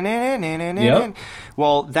 Yep.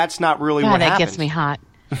 Well, that's not really God, what that happens. gets me hot.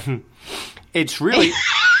 It's really...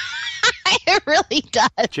 It really does.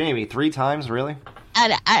 Jamie, 3 times, really?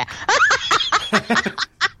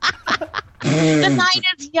 The night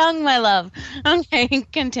is young, my love. Okay,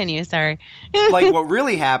 continue. Sorry. Like what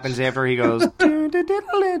really happens after he goes,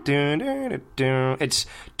 it's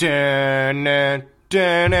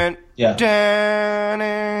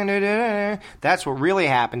that's what really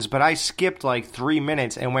happens. But I skipped like 3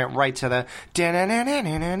 minutes and went right to the.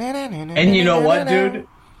 And you know what, dude?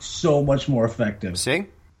 So much more effective. See?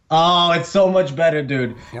 Oh, it's so much better,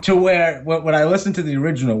 dude. Yep. To where when I listen to the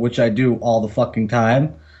original, which I do all the fucking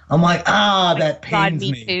time, I'm like, that pains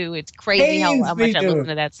me too. It's crazy how much I listen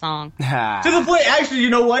to that song. To the point, actually, you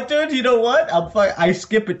know what, dude? You know what? I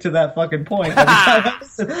skip it to that fucking point. Every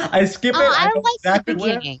time I skip it. I know like exactly the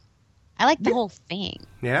beginning. I like the whole thing.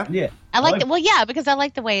 Yeah? Yeah. I like because I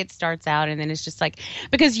like the way it starts out, and then it's just like,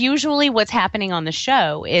 because usually what's happening on the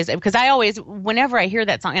show is, because I always, whenever I hear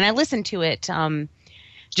that song, and I listen to it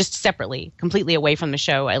just separately, completely away from the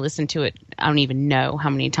show, I listen to it, I don't even know how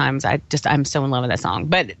many times, I'm so in love with that song.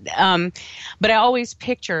 But I always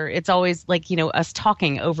picture, it's always like, us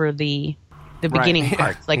talking over the beginning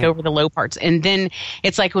parts, like over the low parts. And then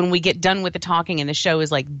it's like when we get done with the talking and the show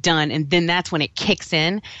is like done, and then that's when it kicks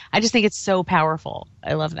in. I just think it's so powerful.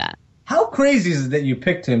 I love that. How crazy is it that you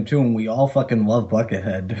picked him too, and we all fucking love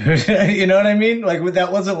Buckethead? You know what I mean? Like,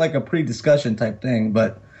 that wasn't like a pre-discussion type thing,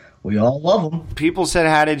 but we all love him. People said,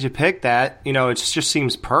 how did you pick that? It just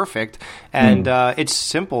seems perfect. And it's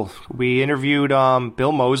simple. We interviewed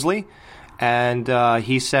Bill Moseley. And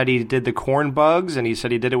he said he did the corn bugs, and he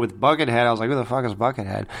said he did it with Buckethead. I was like, who the fuck is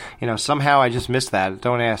Buckethead? Somehow I just missed that.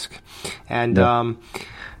 Don't ask. And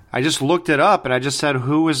I just looked it up, and I just said,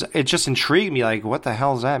 who is... It just intrigued me, like, what the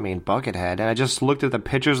hell does that mean, Buckethead? And I just looked at the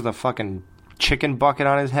pictures of the fucking chicken bucket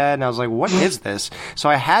on his head, and I was like, what is this? So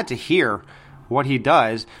I had to hear what he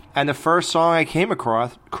does. And the first song I came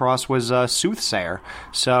across was Soothsayer.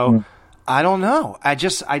 So... I don't know. I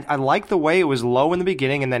like the way it was low in the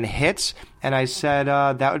beginning and then hits, and I said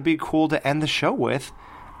that would be cool to end the show with,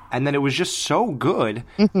 and then it was just so good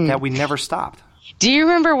that we never stopped. Do you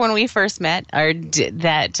remember when we first met, or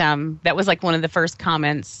that was like one of the first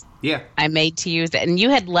comments I made to you, and you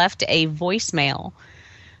had left a voicemail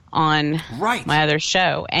on my other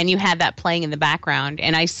show, and you had that playing in the background,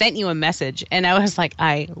 and I sent you a message, and I was like,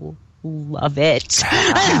 I love it.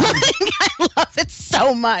 I love it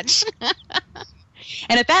so much.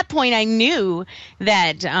 And at that point, I knew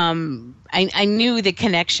that I knew the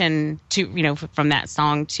connection to from that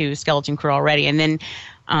song to Skeleton Crew already. And then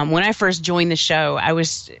when I first joined the show,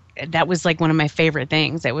 that was like one of my favorite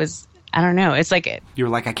things. It was, I don't know. It's like you were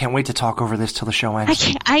like, I can't wait to talk over this till the show ends.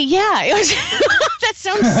 It was.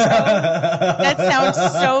 That sounds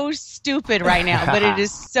so stupid right now, but it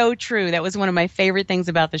is so true. That was one of my favorite things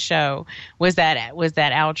about the show was that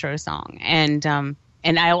outro song, and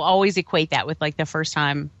I'll always equate that with like the first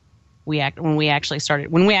time when we actually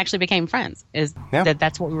became friends.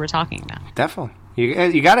 That's what we were talking about. Definitely.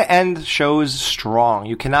 You got to end shows strong.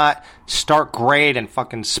 You cannot start great and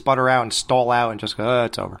fucking sputter out and stall out and just go,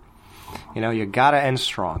 it's over. You got to end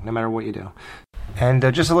strong no matter what you do. And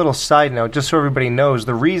just a little side note, just so everybody knows,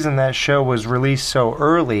 the reason that show was released so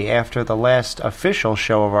early after the last official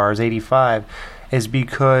show of ours, 85, is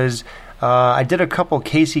because I did a couple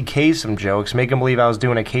Casey Kasem jokes, making believe I was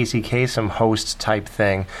doing a Casey Kasem host type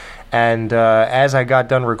thing. And as I got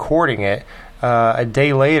done recording it, a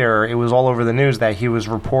day later, it was all over the news that he was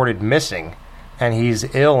reported missing, and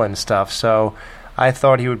he's ill and stuff. So I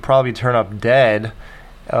thought he would probably turn up dead,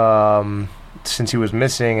 since he was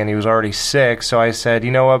missing and he was already sick. So I said,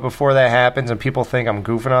 you know what, before that happens and people think I'm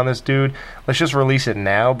goofing on this dude, let's just release it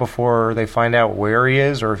now before they find out where he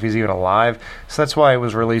is or if he's even alive. So that's why it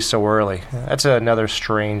was released so early. That's another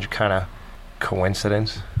strange kind of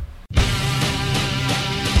coincidence.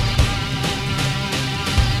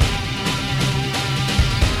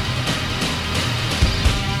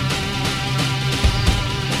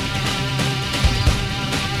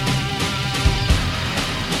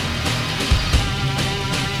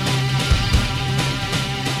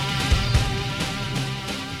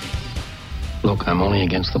 Look, I'm only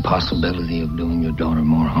against the possibility of doing your daughter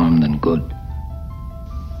more harm than good.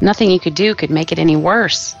 Nothing you could do could make it any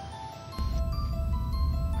worse.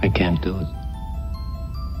 I can't do it.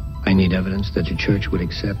 I need evidence that your church would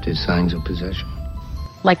accept as signs of possession.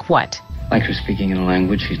 Like what? Like her speaking in a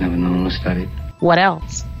language she's never known or studied. What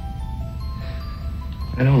else?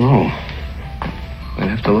 I don't know. I'd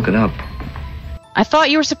have to look it up. I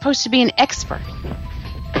thought you were supposed to be an expert.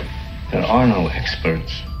 There are no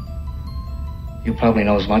experts. You probably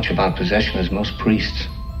know as much about possession as most priests.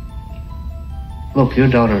 Look, your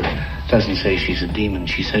daughter doesn't say she's a demon.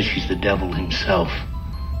 She says she's the devil himself.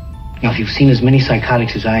 Now, if you've seen as many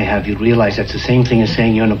psychotics as I have, you'd realize that's the same thing as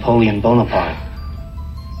saying you're Napoleon Bonaparte.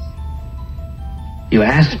 You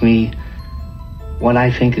asked me what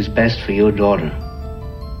I think is best for your daughter.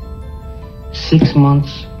 6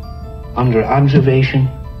 months under observation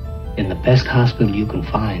in the best hospital you can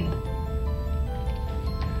find.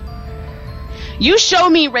 You show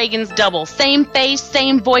me Reagan's double. Same face,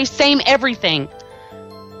 same voice, same everything.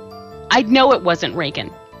 I'd know it wasn't Reagan.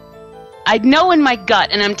 I'd know in my gut,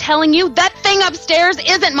 and I'm telling you, that thing upstairs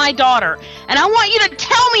isn't my daughter. And I want you to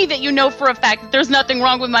tell me that you know for a fact that there's nothing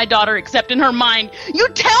wrong with my daughter except in her mind. You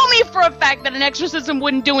tell me for a fact that an exorcism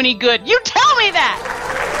wouldn't do any good. You tell me that!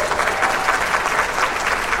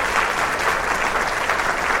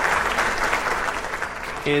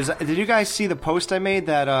 Did you guys see the post I made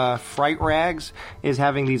that Fright Rags is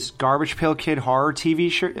having these Garbage Pail Kid horror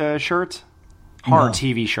TV shirts? Horror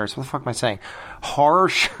TV shirts. What the fuck am I saying? Horror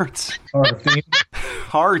shirts. Horror theme.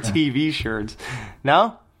 Horror TV shirts.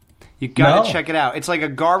 No? You gotta check it out. It's like a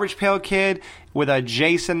Garbage Pail Kid with a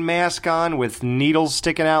Jason mask on with needles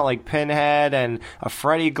sticking out like Pinhead and a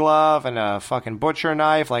Freddy glove and a fucking butcher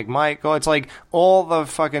knife like Michael. It's like all the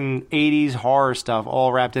fucking 80s horror stuff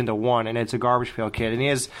all wrapped into one, and it's a Garbage Pail Kid. And he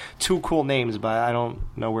has 2 cool names, but I don't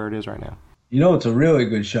know where it is right now. You know, it's a really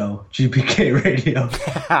good show, GPK Radio.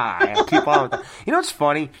 Yeah, keep on with that. You know what's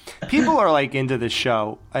funny? People are like into this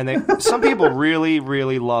show, and some people really,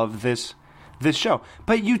 really love this show.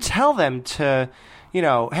 But you tell them to, you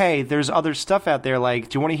know, hey, there's other stuff out there. Like,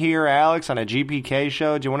 do you want to hear Alex on a GPK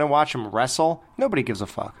show? Do you want to watch him wrestle? Nobody gives a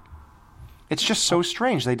fuck. It's just so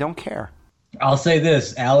strange. They don't care. I'll say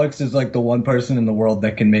this. Alex is like the one person in the world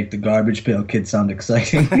that can make the Garbage Pail Kid sound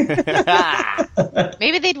exciting.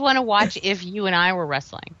 Maybe they'd want to watch if you and I were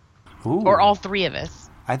wrestling. Ooh. Or all 3 of us.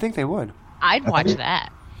 I think they would. I'd watch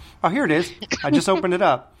that. Oh, here it is. I just opened it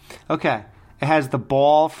up. Okay. It has the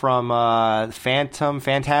ball from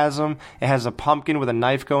Phantasm. It has a pumpkin with a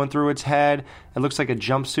knife going through its head. It looks like a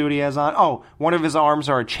jumpsuit he has on. Oh, one of his arms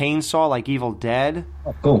are a chainsaw like Evil Dead.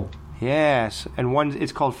 Oh, cool. Yes, and one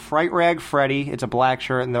it's called Fright Rag Freddy. It's a black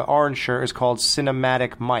shirt, and the orange shirt is called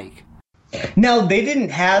Cinematic Mike. Now, they didn't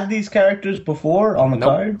have these characters before on the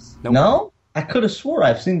cards? Nope. No? I could have swore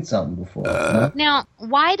I've seen something before. No? Now,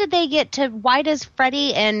 why does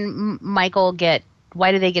Freddy and Michael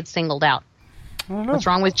why do they get singled out? I don't know. What's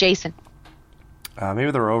wrong with Jason? Maybe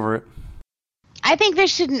they're over it. I think they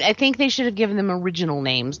should have given them original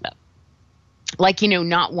names, though. Like, you know,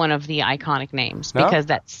 not one of the iconic names, because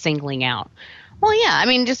that's singling out. Well, yeah, I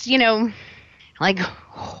mean, just, you know, like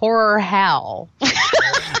Horror Hal.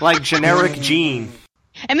 Like generic Gene.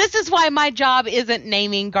 And this is why my job isn't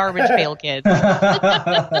naming Garbage Pail Kids.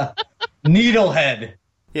 Needlehead.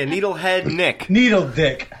 Yeah, Needlehead Nick. Needle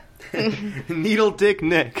Dick. Needle Dick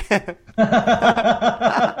Nick.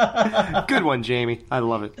 Good one, Jamie. I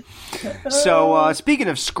love it. So, speaking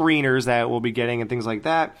of screeners that we'll be getting and things like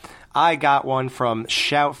that, I got one from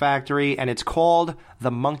Shout Factory, and it's called The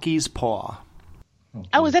Monkey's Paw.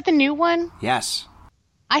 Oh, is that the new one? Yes.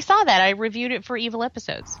 I saw that. I reviewed it for Evil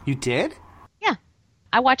Episodes. You did? Yeah.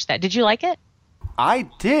 I watched that. Did you like it? I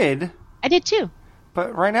did. I did, too.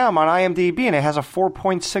 But right now I'm on IMDb, and it has a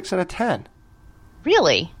 4.6 out of 10.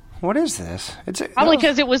 Really? What is this? Probably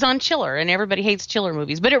because it was on Chiller, and everybody hates Chiller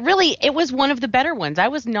movies. But it was one of the better ones. I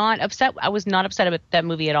was not upset about that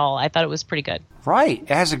movie at all. I thought it was pretty good. Right.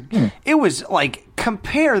 It was like,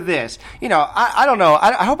 compare this. You know, I don't know.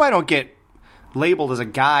 I hope I don't get labeled as a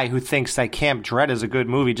guy who thinks that Camp Dread is a good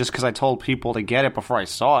movie just because I told people to get it before I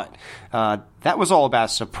saw it. That was all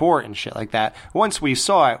about support and shit like that. Once we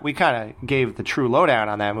saw it, we kind of gave the true lowdown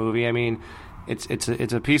on that movie. I mean, it's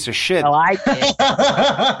a piece of shit. Oh, I did.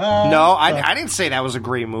 No, I didn't say that was a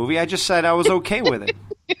great movie. I just said I was okay with it.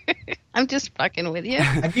 I'm just fucking with you.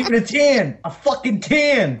 I give it a 10. A fucking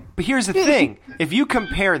 10. But here's the thing. If you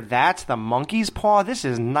compare that to The Monkey's Paw, this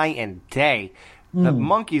is night and day. The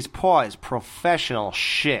Monkey's Paw is professional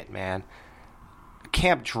shit, man.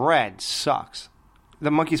 Camp Dread sucks.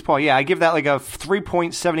 The Monkey's Paw, yeah, I give that like a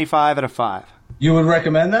 3.75 out of 5. You would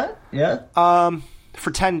recommend that? Yeah?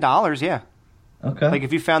 For $10, yeah. Okay. Like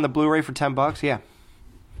if you found the Blu-ray for $10, yeah.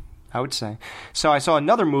 I would say. So I saw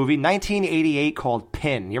another movie, 1988, called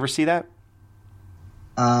Pin. You ever see that?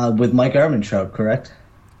 With Mike Ehrmantraut, correct?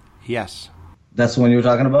 Yes. That's the one you were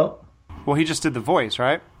talking about? Well, he just did the voice,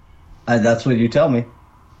 right? That's what you tell me.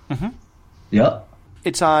 Mm-hmm. Yep.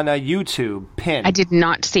 It's on YouTube, Pin. I did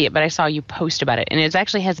not see it, but I saw you post about it. And it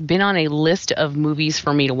actually has been on a list of movies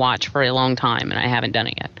for me to watch for a long time, and I haven't done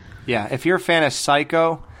it yet. Yeah, if you're a fan of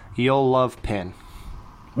Psycho, you'll love Pin.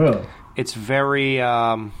 Really? It's very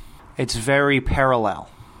parallel.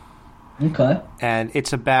 Okay. And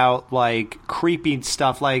it's about, like, creepy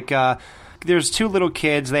stuff. Like, there's two little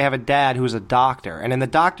kids. They have a dad who's a doctor. And in the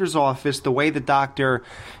doctor's office, the way the doctor,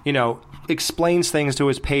 explains things to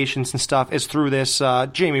his patients and stuff is through this,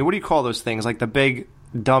 Jamie, what do you call those things? Like the big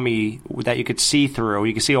dummy that you could see through.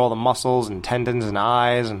 You could see all the muscles and tendons and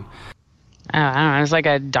eyes and... I don't know. It's like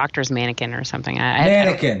a doctor's mannequin or something.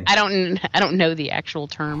 Mannequin. I don't know the actual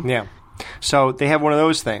term. Yeah. So they have one of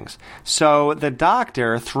those things. So the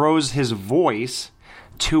doctor throws his voice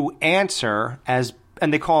to answer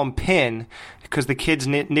and they call him Pin because the kids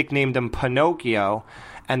nicknamed him Pinocchio.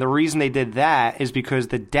 And the reason they did that is because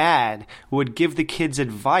the dad would give the kids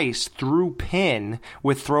advice through Pin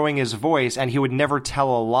with throwing his voice, and he would never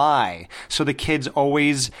tell a lie. So the kids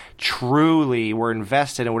always truly were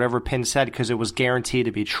invested in whatever Pin said because it was guaranteed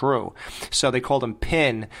to be true. So they called him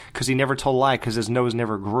Pin because he never told a lie because his nose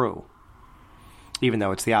never grew. Even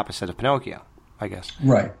though it's the opposite of Pinocchio, I guess.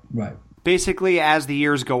 Right. Basically, as the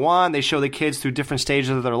years go on, they show the kids through different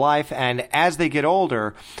stages of their life, and as they get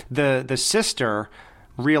older, the sister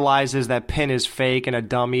realizes that Pin is fake and a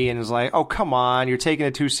dummy and is like, oh, come on, you're taking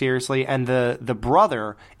it too seriously. And the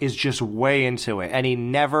brother is just way into it, and he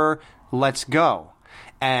never lets go.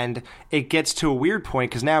 And it gets to a weird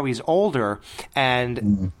point because now he's older,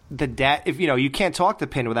 and the dad, if you can't talk to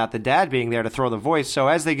Pin without the dad being there to throw the voice. So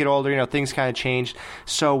as they get older, things kind of change.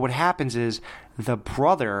 So what happens is the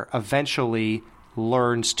brother eventually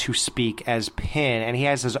learns to speak as Pin, and he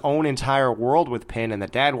has his own entire world with Pin, and the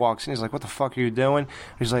dad walks in, he's like, what the fuck are you doing?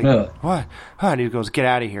 He's like, what? And he goes, get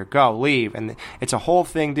out of here, go, leave. And it's a whole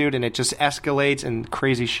thing, dude, and it just escalates and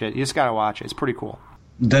crazy shit. You just gotta watch it. It's pretty cool.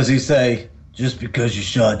 Does he say, just because you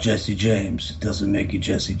shot Jesse James doesn't make you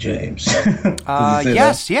Jesse James?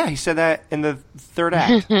 Yes, yeah, he said that in the third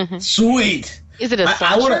act. Sweet. Is it a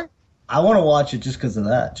slasher? I want to watch it just because of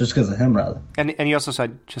that. Just because of him, rather. And he also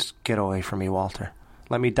said, just get away from me, Walter.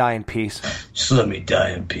 Let me die in peace. Just let me die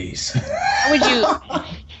in peace.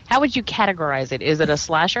 How would you categorize it? Is it a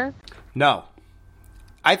slasher? No.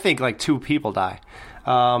 I think like two people die.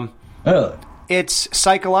 Really? It's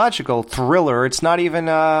psychological thriller. It's not even,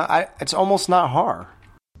 it's almost not horror.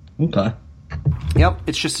 Okay. Yep.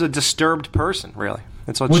 It's just a disturbed person, really.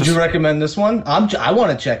 Would you recommend this one? I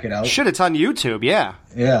want to check it out. Shit, it's on YouTube, yeah.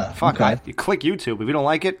 Yeah. Fuck, okay. You click YouTube. If you don't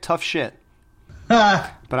like it, tough shit. But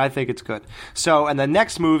I think it's good. So, and the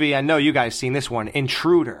next movie, I know you guys seen this one,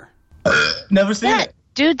 Intruder. Never seen it.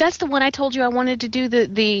 Dude, that's the one I told you I wanted to do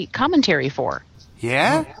the commentary for.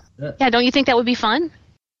 Yeah? Yeah, don't you think that would be fun?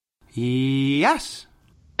 Yes.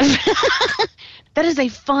 That is a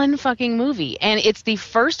fun fucking movie. And it's the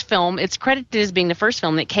first film, it's credited as being the first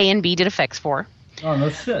film that K&B did effects for. Oh, no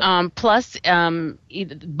shit. Plus,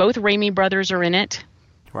 both Raimi brothers are in it.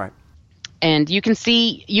 Right. And you can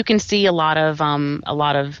see a lot of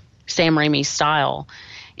Sam Raimi's style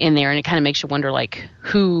in there, and it kind of makes you wonder like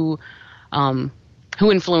who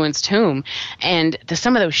influenced whom. And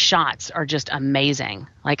some of those shots are just amazing.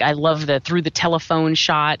 Like I love the through the telephone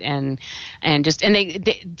shot and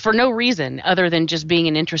they for no reason other than just being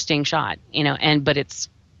an interesting shot, but it's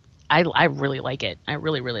I really like it. I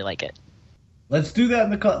really, really like it. Let's do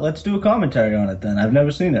that let's do a commentary on it then. I've never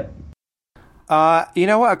seen it. You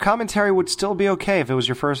know what? A commentary would still be okay if it was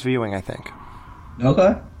your first viewing, I think.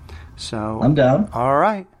 Okay. So I'm down. All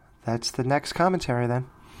right. That's the next commentary then.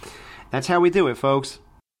 That's how we do it, folks.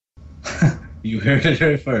 You heard it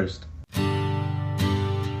here first.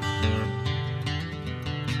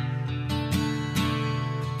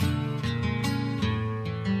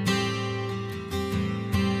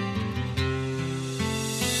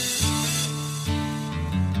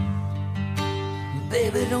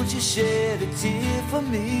 Baby, don't you shed a tear for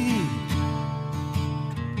me.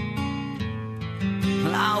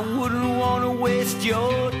 I wouldn't want to waste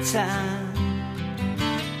your time.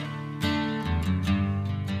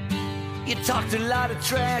 You talked a lot of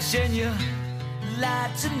trash and you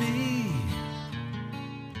lied to me.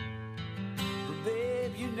 But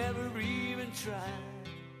babe, you never even tried.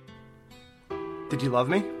 Did you love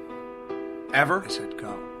me? Ever? I said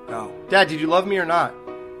go. Go. Dad, did you love me or not?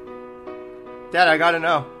 Dad, I gotta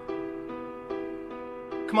know.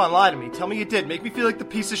 Come on, lie to me. Tell me you did. Make me feel like the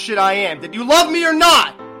piece of shit I am. Did you love me or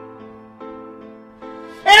not?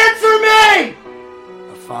 Answer me!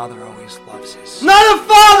 A father always loves his... Not a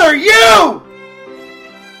father! You!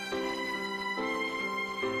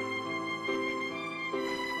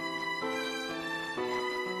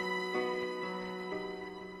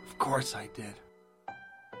 Of course I did.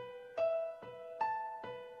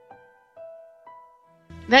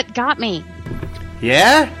 That got me.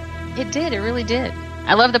 Yeah? It did. It really did.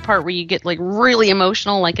 I love the part where you get like really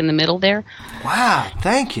emotional, like in the middle there. Wow,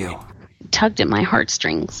 thank you. tugged at my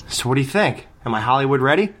heartstrings. So what do you think? Am I Hollywood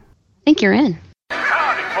ready? I think you're in.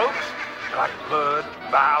 Howdy, folks. Like blood,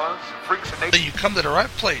 violence, freaks and nature. Then you come to the right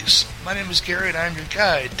place. My name is Gary, and I'm your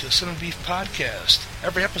guide to Cinema Beef Podcast.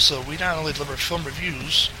 Every episode, we not only deliver film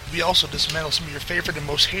reviews, we also dismantle some of your favorite and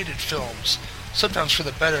most hated films. Sometimes for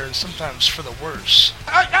the better, and sometimes for the worse.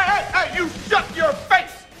 Hey, you shut your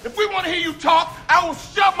face! If we want to hear you talk, I will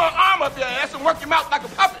shove my arm up your ass and work your mouth like a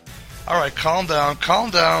puppet. Alright, calm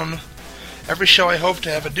down. Every show I hope to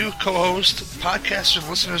have a new co-host, podcasters and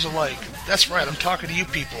listeners alike. That's right, I'm talking to you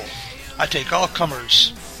people. I take all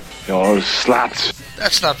comers. You're sluts.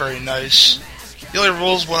 That's not very nice. The only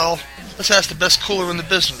rules, well, let's ask the best cooler in the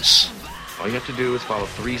business. All you have to do is follow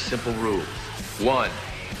 3 simple rules. 1,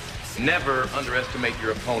 never underestimate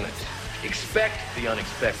your opponent. Expect the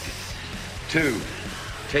unexpected. 2,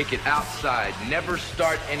 take it outside. Never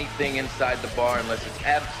start anything inside the bar unless it's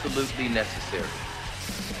absolutely necessary.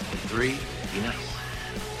 And 3, be nice.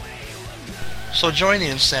 So join the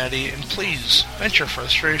insanity and please vent your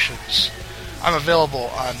frustrations. I'm available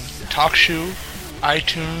on TalkShoe,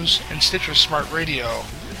 iTunes, and Stitcher Smart Radio.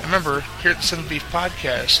 And remember, here at the Cinema Beef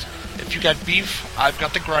Podcast, if you got beef, I've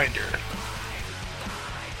got the grinder.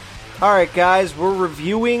 Alright guys, we're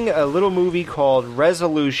reviewing a little movie called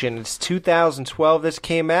Resolution. It's 2012 this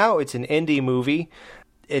came out. It's an indie movie.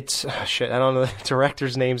 It's, I don't know the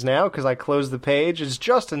director's names now because I closed the page. It's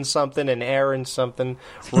Justin something and Aaron something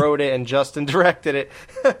wrote it and Justin directed it.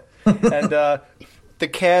 And the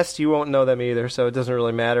cast, you won't know them either, so it doesn't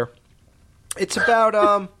really matter. It's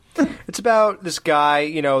about this guy,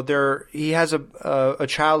 he has a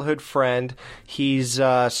childhood friend. He's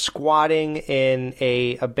squatting in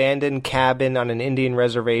a abandoned cabin on an Indian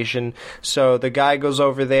reservation. So the guy goes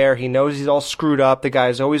over there. He knows he's all screwed up. The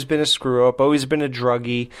guy's always been a screw-up, always been a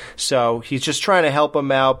druggie. So he's just trying to help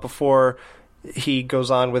him out before he goes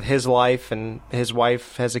on with his life, and his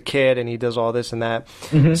wife has a kid, and he does all this and that.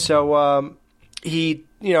 Mm-hmm. So he,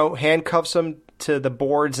 handcuffs him to the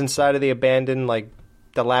boards inside of the abandoned,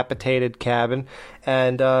 dilapidated cabin,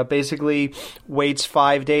 and basically waits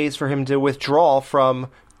 5 days for him to withdraw from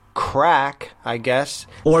crack, I guess.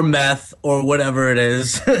 Or meth, or whatever it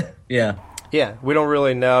is. Yeah. Yeah, we don't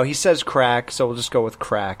really know. He says crack, so we'll just go with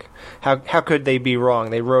crack. How could they be wrong?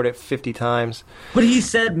 They wrote it 50 times. But he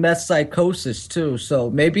said meth psychosis, too, so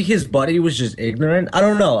maybe his buddy was just ignorant? I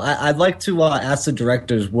don't know. I'd like to ask the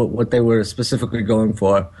directors what they were specifically going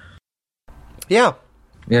for. Yeah.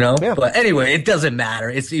 Yeah. But anyway, it doesn't matter.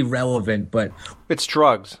 It's irrelevant, but it's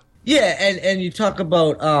drugs. Yeah, and you talk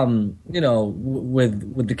about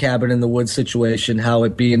with the cabin in the woods situation, how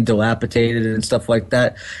it being dilapidated and stuff like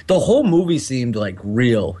that. The whole movie seemed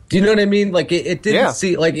real. Do you know what I mean? It didn't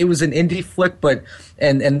seem like it was an indie flick, but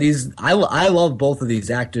and these I love both of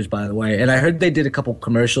these actors, by the way. And I heard they did a couple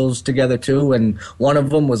commercials together too, and one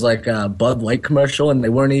of them was a Bud Light commercial, and they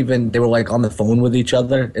were on the phone with each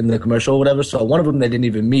other in the commercial or whatever. So one of them they didn't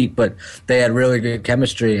even meet, but they had really good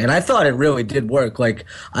chemistry, and I thought it really did work.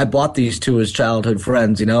 I bought these two as childhood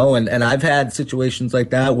friends, and I've had situations like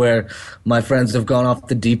that where my friends have gone off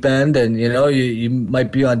the deep end, and you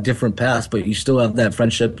might be on different paths, but you still have that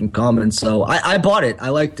friendship in common. So I bought it. I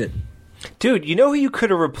liked it. Dude, you know who you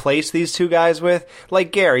could have replaced these two guys with?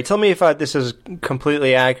 Gary, tell me if this is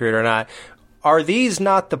completely accurate or not. Are these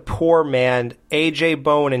not the poor man A.J.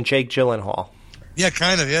 Bowen and Jake Gyllenhaal? Yeah,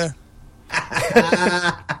 kind of, yeah.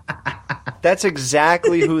 That's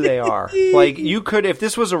exactly who they are. You could, if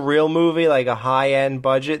this was a real movie, a high-end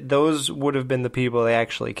budget, those would have been the people they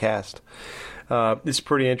actually cast. It's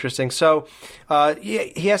pretty interesting. So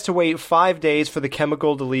he has to wait 5 days for the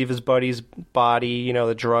chemical to leave his buddy's body,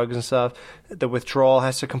 the drugs and stuff. The withdrawal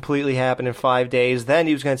has to completely happen in 5 days. Then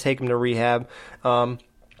he was going to take him to rehab.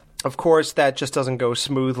 Of course, that just doesn't go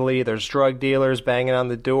smoothly. There's drug dealers banging on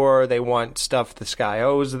the door. They want stuff this guy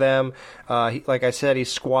owes them. Like I said,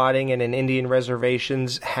 he's squatting in an Indian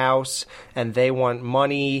reservation's house, and they want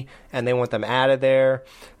money, and they want them out of there.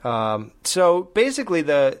 So basically,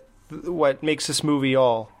 what makes this movie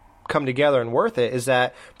all come together and worth it is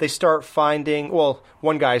that they start finding,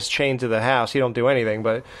 one guy's chained to the house. He don't do anything,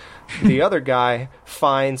 but the other guy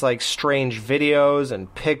finds strange videos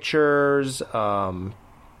and pictures.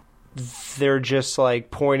 They're just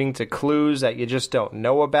pointing to clues that you just don't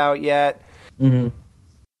know about yet. Mm-hmm.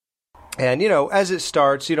 And, as it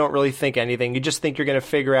starts, you don't really think anything. You just think you're going to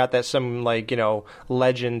figure out that some,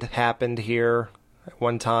 legend happened here at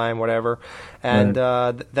one time, whatever. And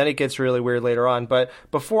then it gets really weird later on. But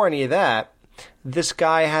before any of that, this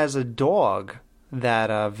guy has a dog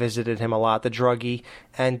that visited him a lot, the druggie.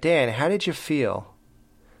 And, Dan, how did you feel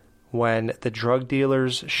when the drug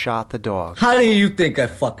dealers shot the dog. How do you think I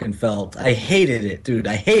fucking felt? I hated it, dude.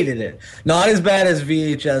 I hated it. Not as bad as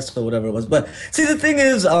VHS or whatever it was. But see, the thing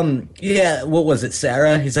is, what was it,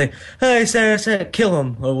 Sarah? He's like, hey, Sarah, kill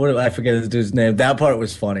him. Or what? I forget his dude's name. That part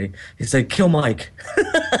was funny. He's like, kill Mike.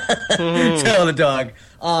 Tell the dog.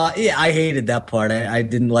 I hated that part. I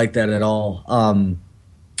didn't like that at all.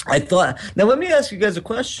 I thought. Now, let me ask you guys a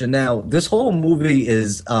question. Now, this whole movie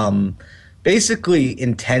is basically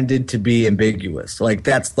intended to be ambiguous. Like,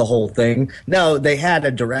 that's the whole thing. Now, they had a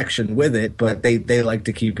direction with it, but they like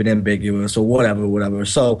to keep it ambiguous or whatever.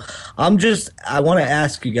 So, I want to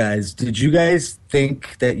ask you guys, did you guys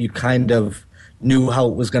think that you kind of knew how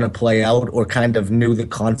it was going to play out or kind of knew the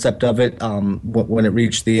concept of it when it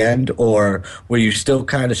reached the end, or were you still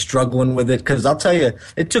kind of struggling with it? Because I'll tell you,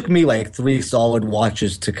 it took me like 3 solid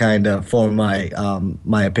watches to kind of form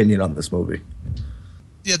my opinion on this movie.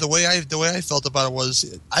 Yeah, the way I felt about it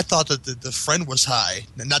was I thought that the friend was high,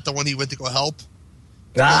 and not the one he went to go help.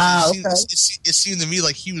 Okay. It seemed to me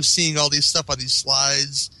like he was seeing all these stuff on these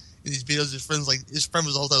slides and these videos. His friend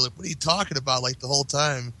was all there like, "What are you talking about?" Like the whole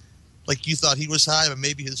time, like you thought he was high, but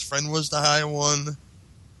maybe his friend was the high one.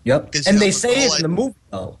 Yep, and they say it in the movie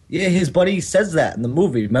though. Yeah, his buddy says that in the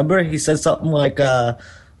movie. Remember, he says something like, I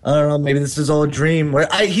don't know, maybe this is all a dream.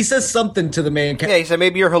 He says something to the main character. Yeah, he said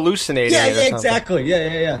maybe you're hallucinating. Yeah, exactly.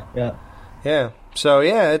 Yeah. So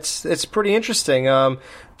yeah, it's pretty interesting.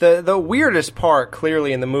 The weirdest part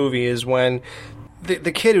clearly in the movie is when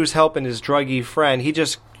the kid who's helping his druggy friend, he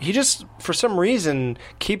just for some reason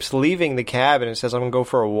keeps leaving the cabin and says, "I'm gonna go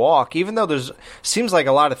for a walk," even though seems like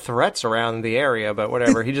a lot of threats around the area. But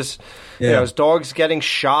whatever, he just his dog's getting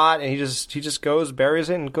shot, and he just goes, buries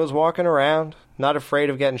it, and goes walking around, not afraid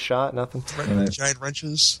of getting shot, nothing. Giant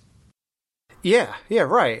wrenches. Yeah,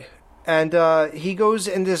 right. And he goes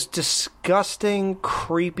in this disgusting,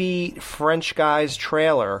 creepy French guy's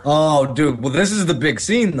trailer. Oh, dude. Well, this is the big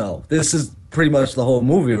scene, though. This is pretty much the whole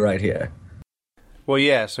movie right here. Well,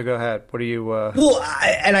 yeah, so go ahead. What do you... Well,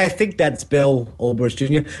 I think that's Bill Oberst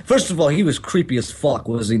Jr. First of all, he was creepy as fuck,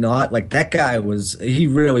 was he not? Like, that guy he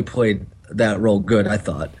really played that role good, I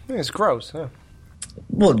thought. Yeah, it's gross, huh?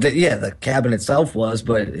 Well, the cabin itself was,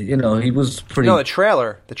 but, he was pretty... No, the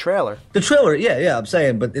trailer. The trailer, yeah, I'm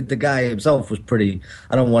saying, but the guy himself was pretty,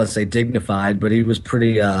 I don't want to say dignified, but he was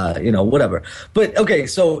pretty, whatever. But, okay,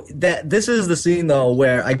 so this is the scene, though,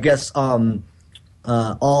 where I guess all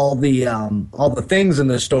the things in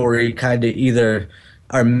the story kind of either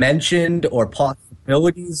are mentioned or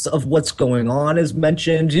possibilities of what's going on is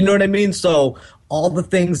mentioned. You know what I mean? So all the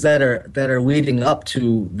things that are leading up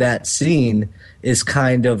to that scene is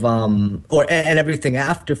kind of and everything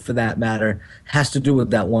after, for that matter, has to do with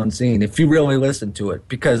that one scene if you really listen to it,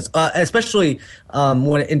 because especially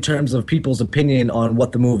when in terms of people's opinion on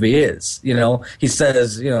what the movie is. He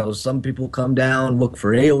says, some people come down, look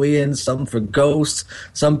for aliens, some for ghosts,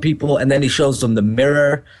 some people, and then he shows them the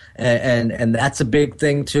mirror. And that's a big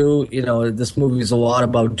thing too. This movie is a lot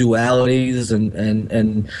about dualities,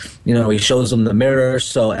 and he shows them the mirror.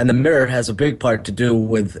 So, and the mirror has a big part to do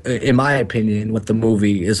with, in my opinion, what the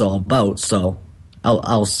movie is all about. So,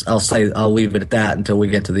 I'll say I'll leave it at that until we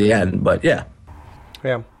get to the end. But yeah.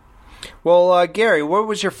 Well, Gary, what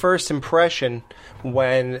was your first impression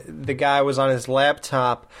when the guy was on his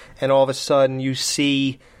laptop and all of a sudden you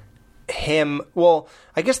see him? Well,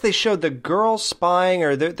 I guess they showed the girl spying,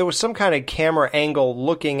 or there was some kind of camera angle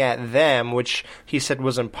looking at them, which he said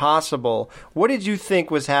was impossible. What did you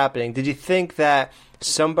think was happening? Did you think that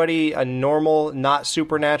somebody, a normal, not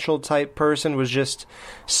supernatural type person, was just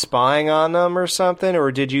spying on them or something,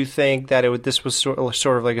 or did you think that this was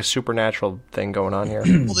sort of like a supernatural thing going on here?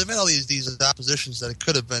 Well, they've had all these oppositions that it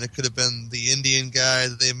could have been. It could have been the Indian guy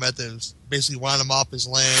that they met that was basically wanting him off his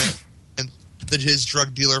land, and his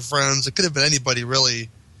drug dealer friends. It could have been anybody, really.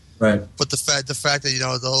 Right. But the fact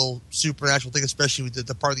that the whole supernatural thing, especially with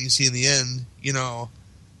the part that you see in the end,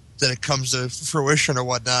 that it comes to fruition or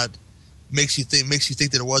whatnot, makes you think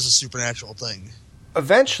that it was a supernatural thing.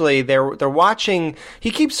 Eventually, they're watching.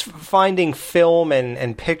 He keeps finding film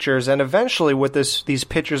and pictures, and eventually, what these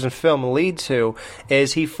pictures and film lead to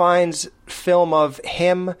is he finds film of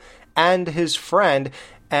him and his friend.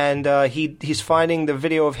 And he's finding the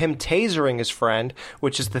video of him tasering his friend,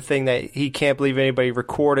 which is the thing that he can't believe anybody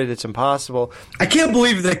recorded. It's impossible. I can't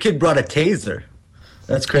believe that kid brought a taser.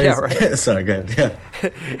 That's crazy. Yeah, right. Sorry, good. Yeah.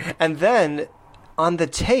 And then on the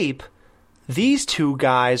tape, these two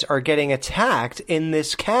guys are getting attacked in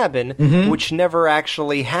this cabin, which never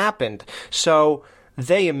actually happened. So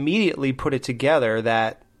they immediately put it together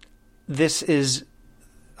that this is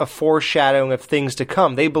a foreshadowing of things to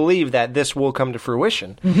come. They believe that this will come to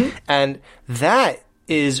fruition. And that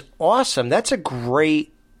is awesome. That's a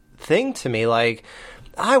great thing to me. Like,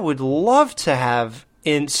 I would love to have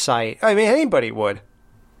insight. I mean, anybody would.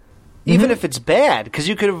 Even if it's bad, because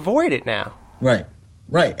you could avoid it now. Right.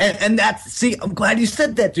 Right. And that's, see, I'm glad you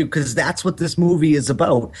said that, dude, because that's what this movie is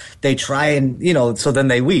about. They try and, so then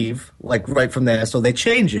they leave, like, right from there. So they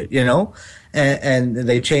change it, and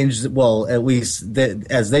they changed, well, at least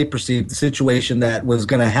as they perceived the situation that was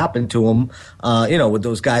going to happen to them, with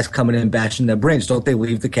those guys coming in and bashing their brains. Don't they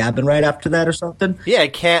leave the cabin right after that or something? Yeah,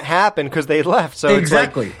 it can't happen because they left. So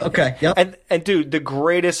exactly. It's like, okay. Yep. And dude, the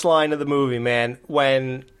greatest line of the movie, man,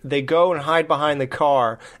 when they go and hide behind the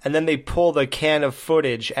car and then they pull the can of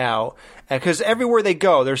footage out. Because everywhere they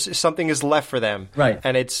go, there's something is left for them, right?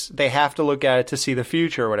 And they have to look at it to see the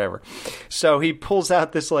future or whatever. So he pulls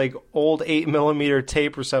out this like old 8mm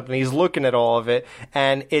tape or something. He's looking at all of it,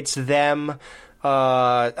 and it's them.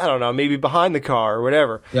 I don't know, maybe behind the car or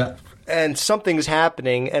whatever. Yeah. And something's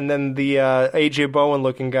happening, and then the AJ Bowen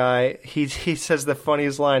looking guy, he says the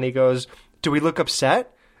funniest line. He goes, "Do we look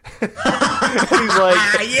upset?" And he's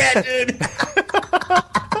like, "Yeah, dude."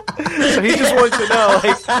 So he just wants to know,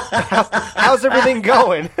 like, how's everything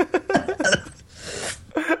going?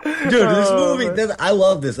 Dude, this movie, I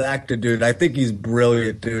love this actor, dude. I think he's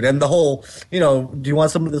brilliant, dude. And the whole, do you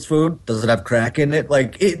want some of this food? Does it have crack in it?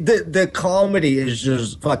 Like, the comedy is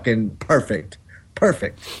just fucking perfect.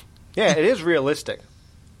 Perfect. Yeah, it is realistic.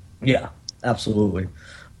 Yeah, absolutely.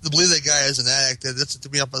 To believe that guy is an addict, that's what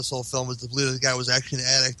threw me off by this whole film, is to believe that guy was actually an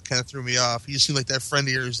addict kind of threw me off. He just seemed like that friend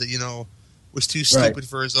of yours that, was too stupid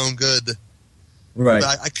for his own good. Right.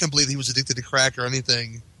 But I couldn't believe he was addicted to crack or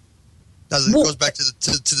anything. Now, it goes back to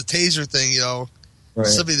the taser thing, Right.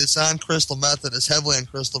 Somebody that's on crystal meth and is heavily on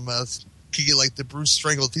crystal meth could get like the brute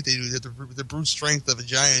strength. I think they do the brute strength of a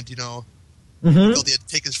giant. They had to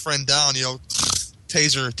take his friend down.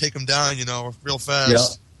 Taser, take him down. Real fast.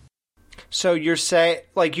 Yeah. So you're saying,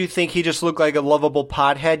 like, you think he just looked like a lovable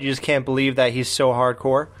pothead? You just can't believe that he's so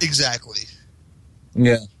hardcore? Exactly.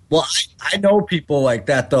 Yeah. Well, I know people like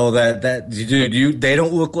that, though, that dude, they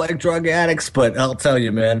don't look like drug addicts, but I'll tell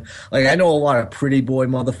you, man, like, I know a lot of pretty boy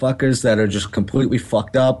motherfuckers that are just completely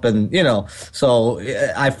fucked up, and, so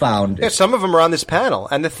I found... Yeah, some of them are on this panel,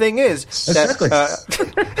 and the thing is... Exactly.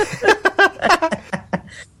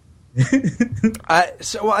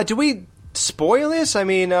 Do we... spoil this? I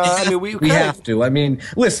mean, we have to. I mean,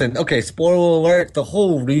 listen. Okay, spoiler alert. The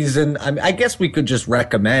whole reason. I guess we could just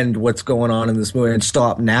recommend what's going on in this movie and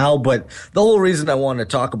stop now. But the whole reason I want to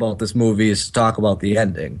talk about this movie is to talk about the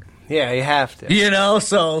ending. Yeah, you have to.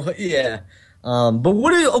 So yeah. But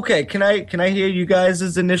what? Okay, can I hear you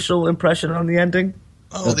guys' initial impression on the ending?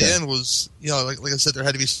 Oh, okay. The end was, like I said, there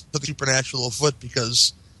had to be something supernatural afoot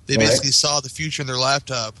because they basically saw the future in their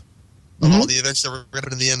laptop. Of all the events that were going to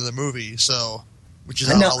happen in the end of the movie, so which is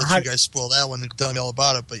I'll let you guys spoil that one and tell me all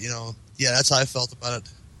about it. But that's how I felt about it.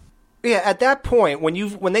 Yeah, at that point,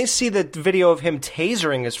 when they see the video of him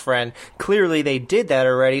tasering his friend, clearly they did that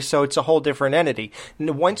already, so it's a whole different entity.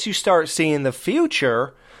 Once you start seeing the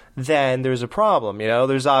future, then there's a problem.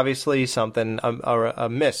 There's obviously something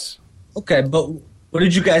amiss. Okay, but what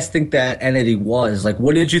did you guys think that entity was? Like,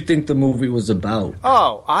 what did you think the movie was about?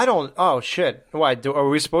 Oh, shit. Why, are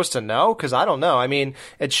we supposed to know? Because I don't know. I mean,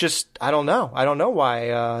 it's just, I don't know. I don't know why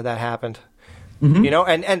that happened.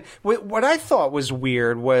 And what I thought was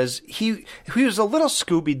weird was he was a little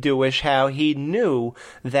Scooby-Doo-ish how he knew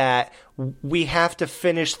that we have to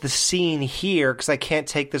finish the scene here because I can't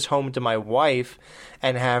take this home to my wife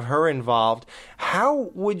and have her involved.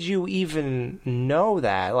 How would you even know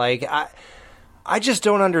that? Like, I just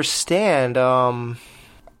don't understand. I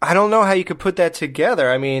don't know how you could put that together.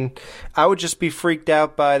 I mean, I would just be freaked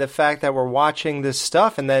out by the fact that we're watching this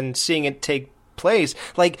stuff and then seeing it take place.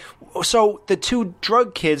 Like, so the two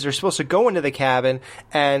drug kids are supposed to go into the cabin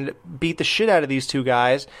and beat the shit out of these two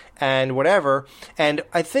guys and whatever. And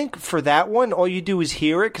I think for that one, all you do is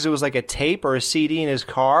hear it because it was like a tape or a CD in his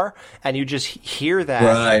car, and you just hear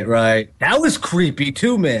that. Right. That was creepy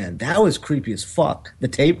too, man. That was creepy as fuck. The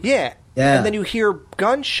tape? Yeah. And then you hear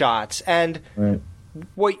gunshots, and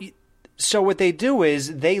what they do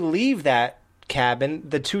is they leave that cabin.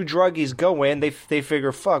 The two druggies go in. They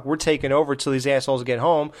figure, fuck, we're taking over till these assholes get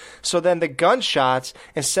home. So then the gunshots,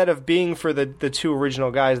 instead of being for the two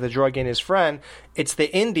original guys, the druggie and his friend, it's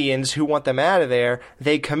the Indians who want them out of there.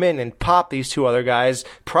 They come in and pop these two other guys,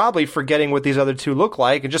 probably forgetting what these other two look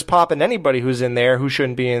like, and just popping anybody who's in there who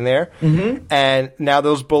shouldn't be in there. And now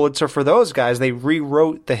those bullets are for those guys. They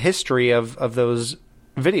rewrote the history of those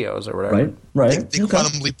videos or whatever. Right. They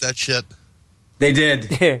quantum leap that shit. They did.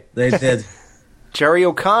 They did. Jerry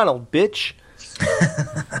O'Connell, bitch.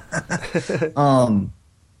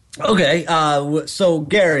 Okay. So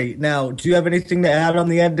Gary, now, do you have anything to add on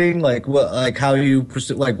the ending? Like what? Like how you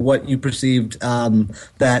what you perceived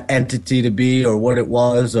that entity to be, or what it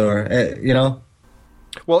was, or you know?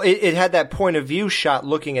 Well, it had that point of view shot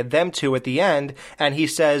looking at them two at the end, and he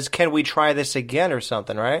says, "Can we try this again?" or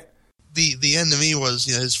something, right? The end to me was,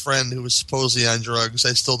 you know, his friend who was supposedly on drugs.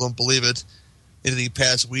 I still don't believe it. Anything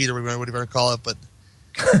past weed or whatever you want to call it, but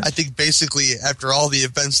I think basically after all the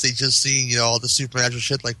events they just seen, you know, all the supernatural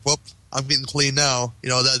shit, like, whoop, I'm getting clean now. You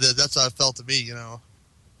know, that's how it felt to me, you know.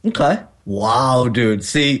 Okay. Wow, dude.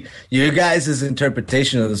 See, your guys'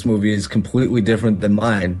 interpretation of this movie is completely different than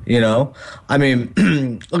mine, you know? I mean,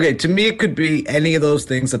 okay, to me it could be any of those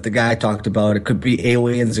things that the guy talked about. It could be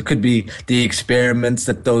aliens. It could be the experiments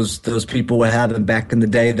that those people were having back in the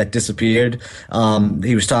day that disappeared.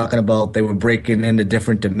 He was talking about they were breaking into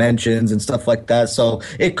different dimensions and stuff like that. So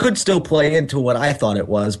it could still play into what I thought it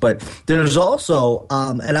was. But there's also,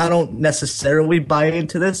 and I don't necessarily buy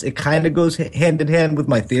into this, it kind of goes hand in hand with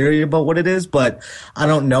my theory about what it is, but I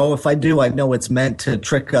don't know if I do. I know it's meant to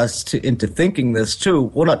trick us into thinking this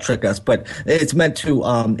too. Well, not trick us, but it's meant to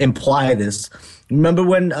imply this. Remember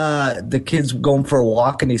when the kid's going for a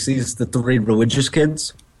walk and he sees the 3 religious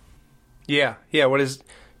kids? Yeah. What is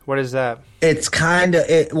that? It's kind of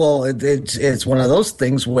it's one of those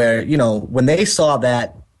things where, you know, when they saw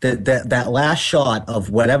that last shot of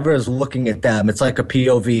whatever is looking at them, it's like a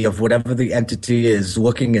POV of whatever the entity is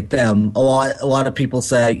looking at them. A lot of people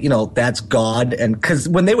say, you know, that's God. And because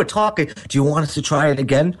when they were talking, do you want us to try it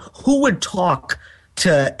again? Who would talk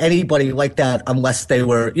to anybody like that unless they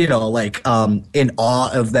were, you know, like in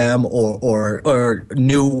awe of them or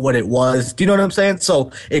knew what it was? Do you know what I'm saying?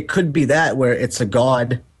 So it could be that where it's a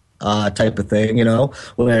God type of thing, you know,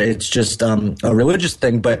 where it's just a religious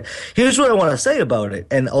thing. But here's what I want to say about it,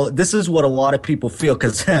 and this is what a lot of people feel,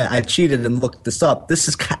 because I cheated and looked this up. This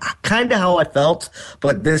is kind of how I felt,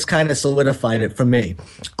 but this kind of solidified it for me.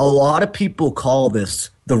 A lot of people call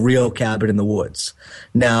this the real Cabin in the Woods.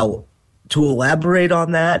 Now, to elaborate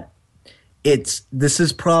on that, this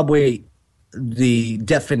is probably the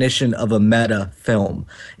definition of a meta film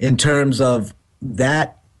in terms of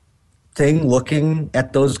that thing looking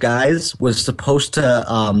at those guys was supposed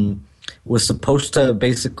to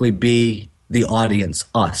basically be the audience,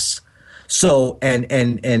 us. So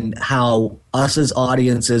and how us as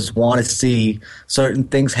audiences want to see certain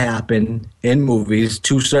things happen in movies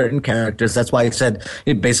to certain characters. That's why I said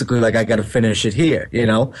basically, like, I got to finish it here, you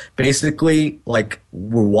know? Basically, like,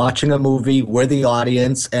 we're watching a movie, we're the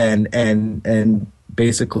audience, and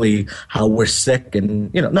basically how we're sick and,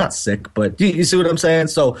 you know, not sick, but you see what I'm saying?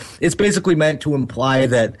 So it's basically meant to imply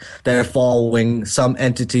that they're following some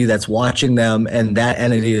entity that's watching them, and that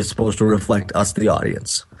entity is supposed to reflect us, the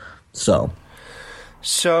audience. So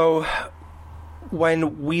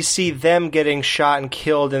when we see them getting shot and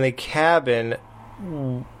killed in the cabin,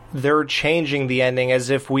 they're changing the ending as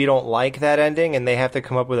if we don't like that ending and they have to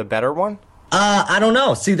come up with a better one? I don't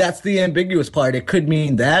know. See, that's the ambiguous part. It could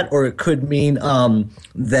mean that, or it could mean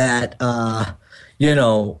that you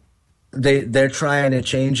know, they're trying to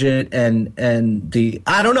change it, and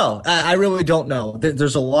I don't know. I really don't know.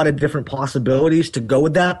 There's a lot of different possibilities to go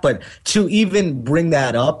with that, but to even bring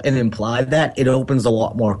that up and imply that, it opens a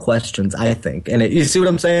lot more questions, I think. And you see what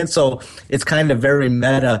I'm saying? So it's kind of very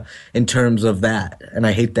meta in terms of that. And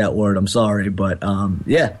I hate that word. I'm sorry, but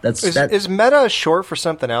yeah, is meta short for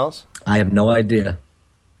something else? I have no idea.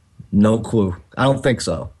 No clue. I don't think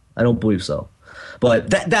so. I don't believe so. But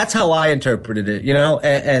that's how I interpreted it, you know,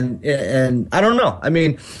 and I don't know. I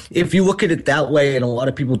mean, if you look at it that way, and a lot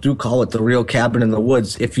of people do call it the real Cabin in the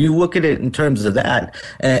Woods, if you look at it in terms of that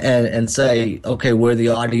and say, okay, we're the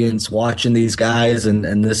audience watching these guys,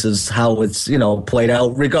 and this is how it's, you know, played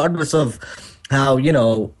out, regardless of how, you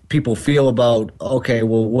know, people feel about, okay,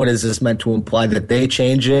 well, what is this meant to imply, that they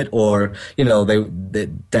change it, or, you know,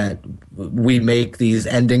 that we make these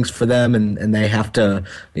endings for them and they have to,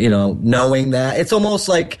 you know, knowing that. It's almost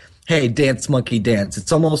like, hey, dance monkey dance.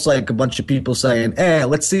 It's almost like a bunch of people saying, hey,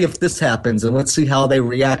 let's see if this happens and let's see how they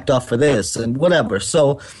react off of this and whatever.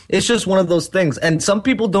 So it's just one of those things. And some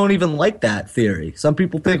people don't even like that theory. Some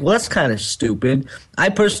people think, well, that's kind of stupid. I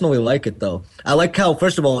personally like it, though. I like how,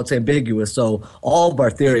 first of all, it's ambiguous, so all of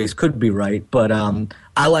our theories could be right. But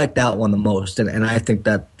I like that one the most, and I think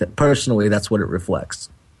that personally that's what it reflects.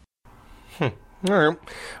 All right.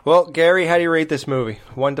 Well, Gary, how do you rate this movie?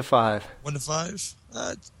 1 to 5. 1 to 5?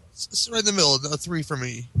 It's right in the middle, a 3 for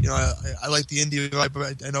me. You know, I like the indie vibe,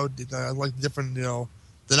 but I know I like the different, you know,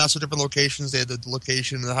 the not so different locations. They had the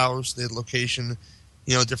location in the house. They had location,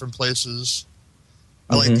 different places.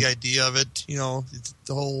 I like the idea of it. The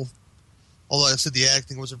whole. Although I said the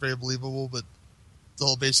acting wasn't very believable, but the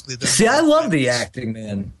whole basically. See, I love the acting,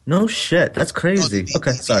 man. No shit, that's crazy.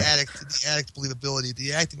 Okay, sorry. The addict believability.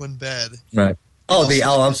 The acting wasn't bad. Right.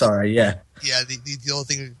 I'm sorry. Yeah. Yeah. The only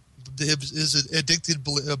thing, his addicted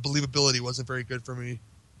believability wasn't very good for me.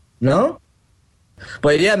 No.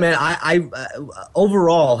 But yeah, man. I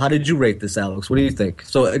overall, how did you rate this, Alex? What do you think?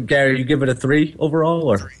 So, Gary, you give it a 3 overall,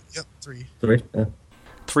 or 3? Yep, 3. 3. Yeah.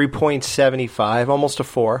 3.75, almost a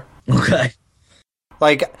 4. Okay.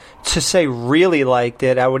 Like, to say really liked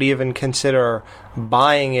it, I would even consider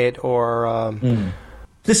buying it or...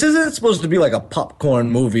 This isn't supposed to be like a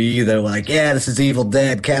popcorn movie either. Like, yeah, this is Evil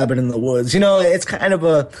Dead, Cabin in the Woods. It's kind of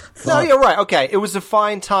a... No, you're right. Okay, it was a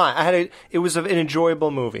fine time. It was an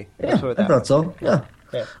enjoyable movie. Yeah, I thought so. Yeah.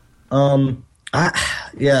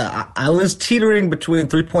 I was teetering between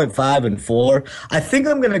 3.5 and 4. I think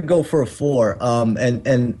I'm going to go for a 4.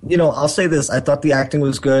 And I'll say this. I thought the acting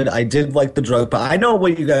was good. I did like the drug, but I know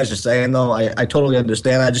what you guys are saying, though. I totally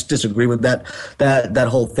understand. I just disagree with that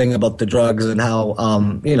whole thing about the drugs and how,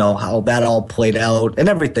 how that all played out and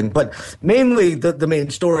everything. But mainly the main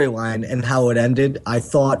storyline and how it ended, I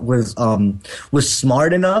thought was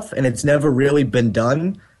smart enough, and it's never really been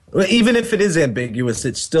done. Even if it is ambiguous,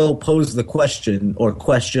 it still posed the question, or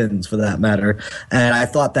questions for that matter. And I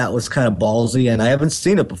thought that was kind of ballsy, and I haven't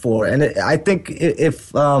seen it before. And I think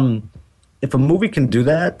if a movie can do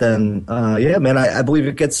that, then yeah, man, I believe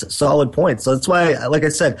it gets solid points. So that's why, like I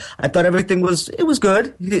said, I thought everything was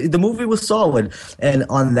good. The movie was solid, and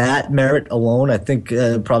on that merit alone, I think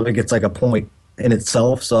it probably gets like a point in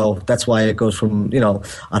itself. So that's why it goes from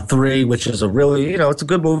a 3, which is a really it's a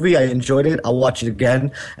good movie. I enjoyed it. I'll watch it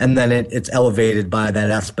again, and then it's elevated by that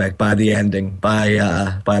aspect, by the ending, by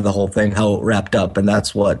the whole thing, how it wrapped up, and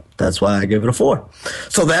that's why I give it a 4.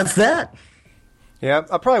 So that's that. Yeah,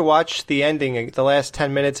 I'll probably watch the ending, the last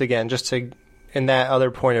 10 minutes again, just to in that other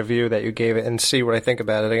point of view that you gave it, and see what I think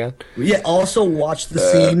about it again. Yeah. Also, watch the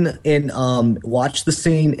scene in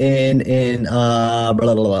blah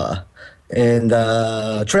blah blah. In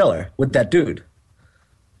the trailer with that dude.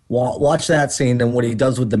 Watch that scene and what he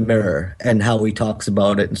does with the mirror and how he talks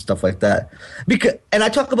about it and stuff like that. And I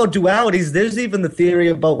talk about dualities. There's even the theory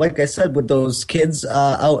about, like I said, with those kids,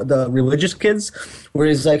 the religious kids, where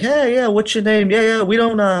he's like, "Hey, yeah, what's your name? Yeah, we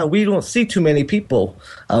don't see too many people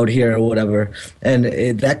out here or whatever." And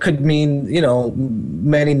that could mean,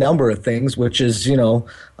 many number of things, which is,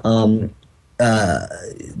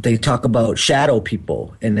 they talk about shadow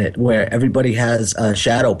people in it, where everybody has a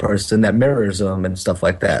shadow person that mirrors them and stuff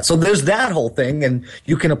like that. So there's that whole thing, and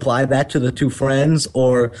you can apply that to the two friends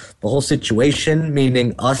or the whole situation,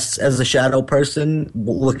 meaning us as a shadow person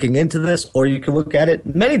looking into this, or you can look at it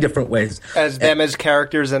many different ways. As them as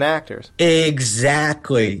characters and actors.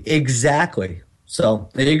 Exactly. So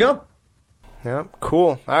there you go. Yeah,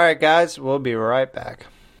 cool. All right, guys, we'll be right back.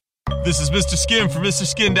 This is Mr. Skin from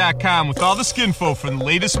MrSkin.com with all the skinfo from the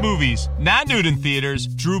latest movies. Not nude in theaters,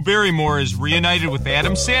 Drew Barrymore is reunited with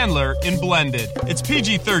Adam Sandler in Blended. It's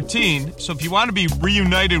PG-13, so if you want to be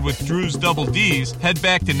reunited with Drew's double Ds, head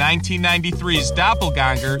back to 1993's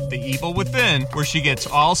Doppelganger, The Evil Within, where she gets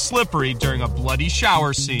all slippery during a bloody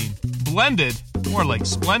shower scene. Blended, more like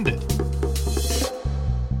splendid.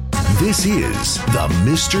 This is the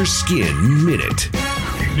Mr. Skin Minute.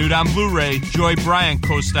 Nude on Blu-ray, Joy Bryant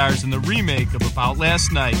co-stars in the remake of About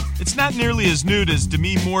Last Night. It's not nearly as nude as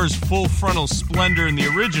Demi Moore's full frontal splendor in the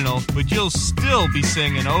original, but you'll still be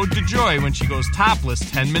saying an ode to Joy when she goes topless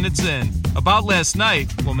 10 minutes in. About Last Night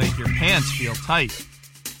will make your pants feel tight.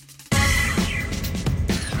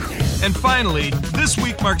 And finally, this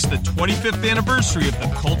week marks the 25th anniversary of the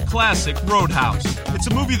cult classic Roadhouse. It's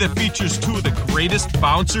a movie that features two of the greatest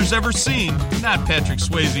bouncers ever seen, not Patrick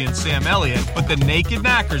Swayze and Sam Elliott, but the naked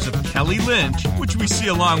knockers of Kelly Lynch, which we see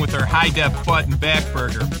along with her high-def butt and back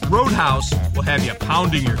burger. Roadhouse will have you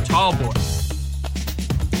pounding your tall boy.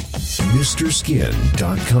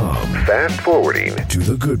 MrSkin.com. Fast forwarding to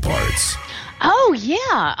the good parts. Oh,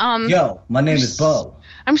 yeah. Yo, my name is Bo.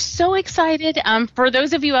 I'm so excited. For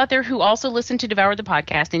those of you out there who also listen to Devour the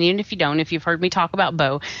Podcast, and even if you don't, if you've heard me talk about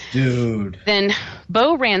Bo, dude, then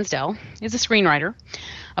Bo Ransdell is a screenwriter,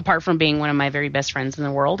 apart from being one of my very best friends in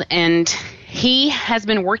the world. And he has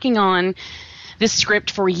been working on this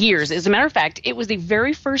script for years. As a matter of fact, it was the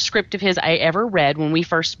very first script of his I ever read when we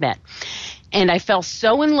first met. And I fell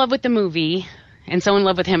so in love with the movie and so in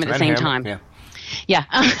love with him at the same time. Yeah.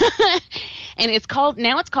 And it's called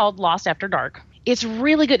Lost After Dark. It's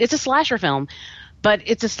really good. It's a slasher film, but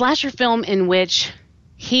it's a slasher film in which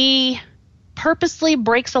he purposely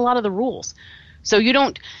breaks a lot of the rules. So you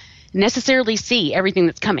don't necessarily see everything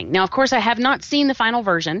that's coming. Now, of course, I have not seen the final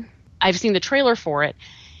version. I've seen the trailer for it,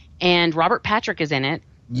 and Robert Patrick is in it.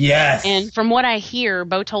 Yes. And from what I hear,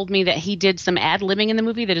 Bo told me that he did some ad-libbing in the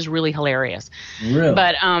movie that is really hilarious. Really?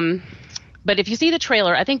 But if you see the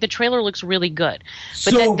trailer, I think the trailer looks really good. But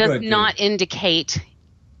So that does good, not indicate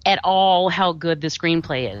at all how good the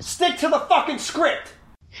screenplay is. Stick to the fucking script.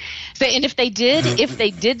 So, and if they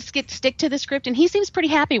did stick to the script, and he seems pretty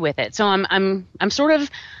happy with it. So I'm sort of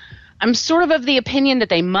of the opinion that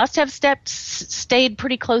they must have stayed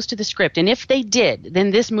pretty close to the script. And if they did, then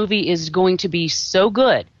this movie is going to be so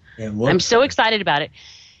good. I'm so excited about it.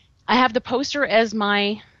 I have the poster as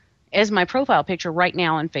my profile picture right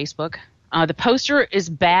now on Facebook. The poster is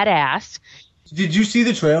badass. Did you see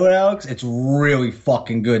the trailer, Alex? It's really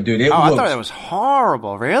fucking good, dude. I thought that was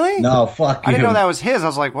horrible. Really? No, fuck I didn't you. know that was his. I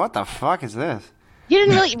was like, what the fuck is this? You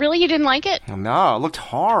didn't really you didn't like it? No, it looked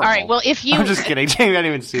horrible. All right, well, if you... I'm just kidding. Jamie, I didn't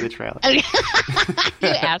even see the trailer. You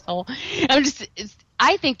asshole.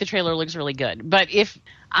 I think the trailer looks really good. But if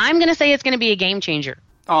I'm going to say it's going to be a game changer.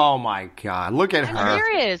 Oh, my God. Look at her. I'm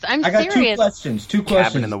serious. I got two questions.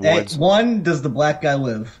 Cabin in the woods. One, does the black guy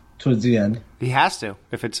live towards the end? He has to,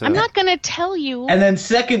 if it's... I'm not going to tell you. And then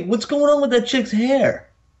second, what's going on with that chick's hair?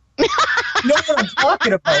 You know what I'm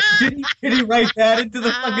talking about? Did he write that into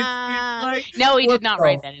the fucking screenplay? No, he did not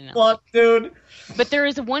write that in. Fuck, dude. But there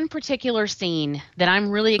is one particular scene that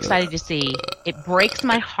I'm really excited to see. It breaks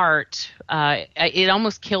my heart. It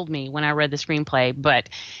almost killed me when I read the screenplay, but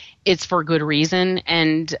it's for good reason,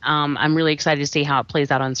 and I'm really excited to see how it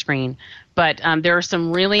plays out on screen. But there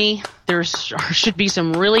should be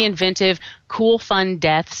some really inventive, cool, fun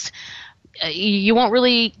deaths. You won't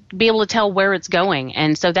really be able to tell where it's going,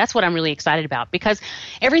 and so that's what I'm really excited about, because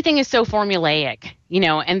everything is so formulaic,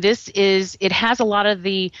 and it has a lot of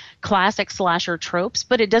the classic slasher tropes,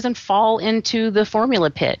 but it doesn't fall into the formula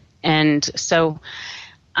pit, and so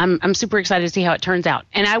I'm super excited to see how it turns out,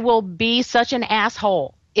 and I will be such an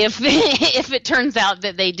asshole if it turns out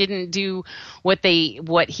that they didn't do what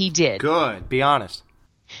he did. Good, be honest.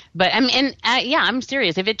 But I'm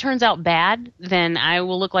serious. If it turns out bad, then I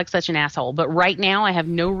will look like such an asshole. But right now, I have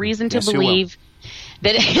no reason to believe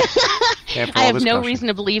that I have no reason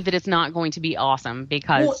to believe that it's not going to be awesome.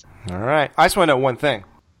 Because all right, I just want to know one thing.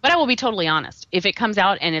 But I will be totally honest. If it comes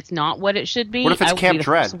out and it's not what it should be, what if it's I will Camp be the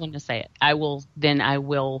Dread? first one to say it. I will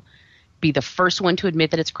be the first one to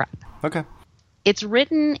admit that it's crap. Okay. It's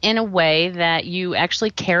written in a way that you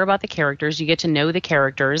actually care about the characters. You get to know the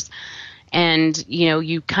characters. And,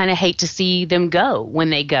 you kind of hate to see them go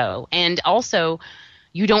when they go. And also,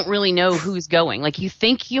 you don't really know who's going. Like, you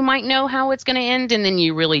think you might know how it's going to end, and then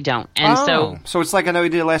you really don't. And so it's like I know he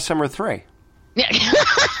did last summer 3. Yeah.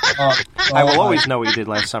 I will always know what he did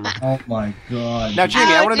last summer. Oh, my God. Now,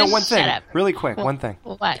 Jamie, I want to know one thing. Shut up. Really quick, one thing.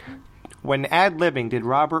 What? When ad-libbing, did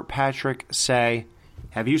Robert Patrick say,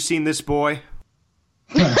 "Have you seen this boy"?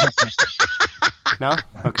 No?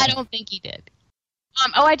 Okay. I don't think he did.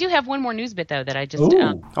 I do have one more news bit, though, that I just...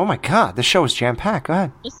 oh, my God. The show is jam-packed. Go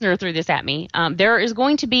ahead. Listener threw this at me. There is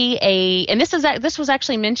going to be and this was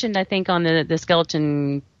actually mentioned, I think, on the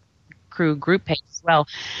Skeleton Crew group page as well.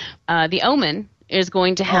 The Omen is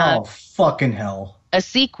going to have... Oh, fucking hell. A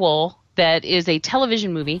sequel that is a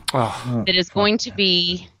television movie that is going to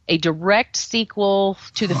be a direct sequel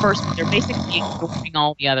to the first one. They're basically ignoring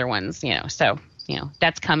all the other ones, So,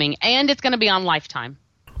 that's coming. And it's going to be on Lifetime.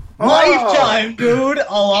 Lifetime, dude!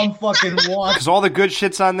 Oh, I'm fucking watching. Because all the good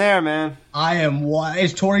shit's on there, man. I am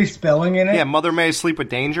Is Tori Spelling in it? Yeah, Mother May Sleep with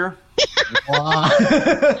Danger.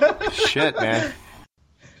 Shit, man.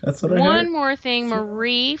 That's what I heard. One more thing,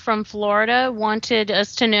 Marie from Florida wanted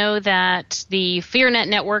us to know that the FearNet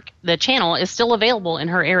network, the channel, is still available in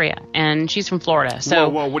her area, and she's from Florida. So,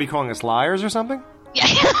 whoa, what are you calling us, liars or something? Yeah.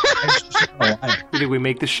 Did we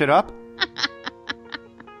make this shit up?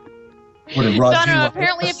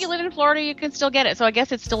 Apparently, if you live in Florida, you can still get it. So I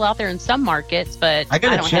guess it's still out there in some markets, but I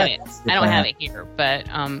don't have it. I don't have it here. But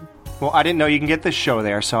well, I didn't know you can get this show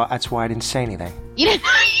there, so that's why I didn't say anything. You didn't know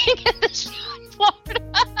you can get this show in Florida.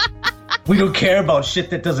 We don't care about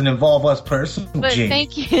shit that doesn't involve us personally. But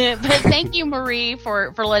thank you, Marie,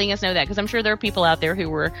 for letting us know that, because I'm sure there are people out there who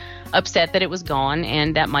were upset that it was gone,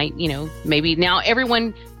 and that might, maybe now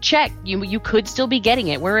everyone check. You could still be getting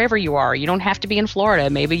it wherever you are. You don't have to be in Florida.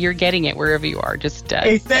 Maybe you're getting it wherever you are. Just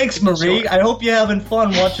hey, thanks, Marie. Sure. I hope you're having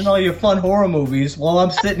fun watching all your fun horror movies while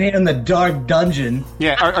I'm sitting here in the dark dungeon.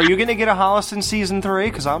 Yeah, are you going to get a Holliston season 3?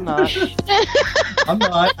 Because I'm not. I'm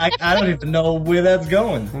not. I don't even know where that's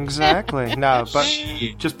going. Exactly. No, but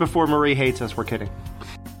just before Marie hates us, we're kidding.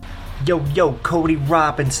 Yo, Cody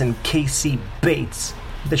Robinson, KC Bates.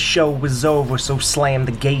 The show was over, so slam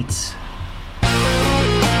the gates.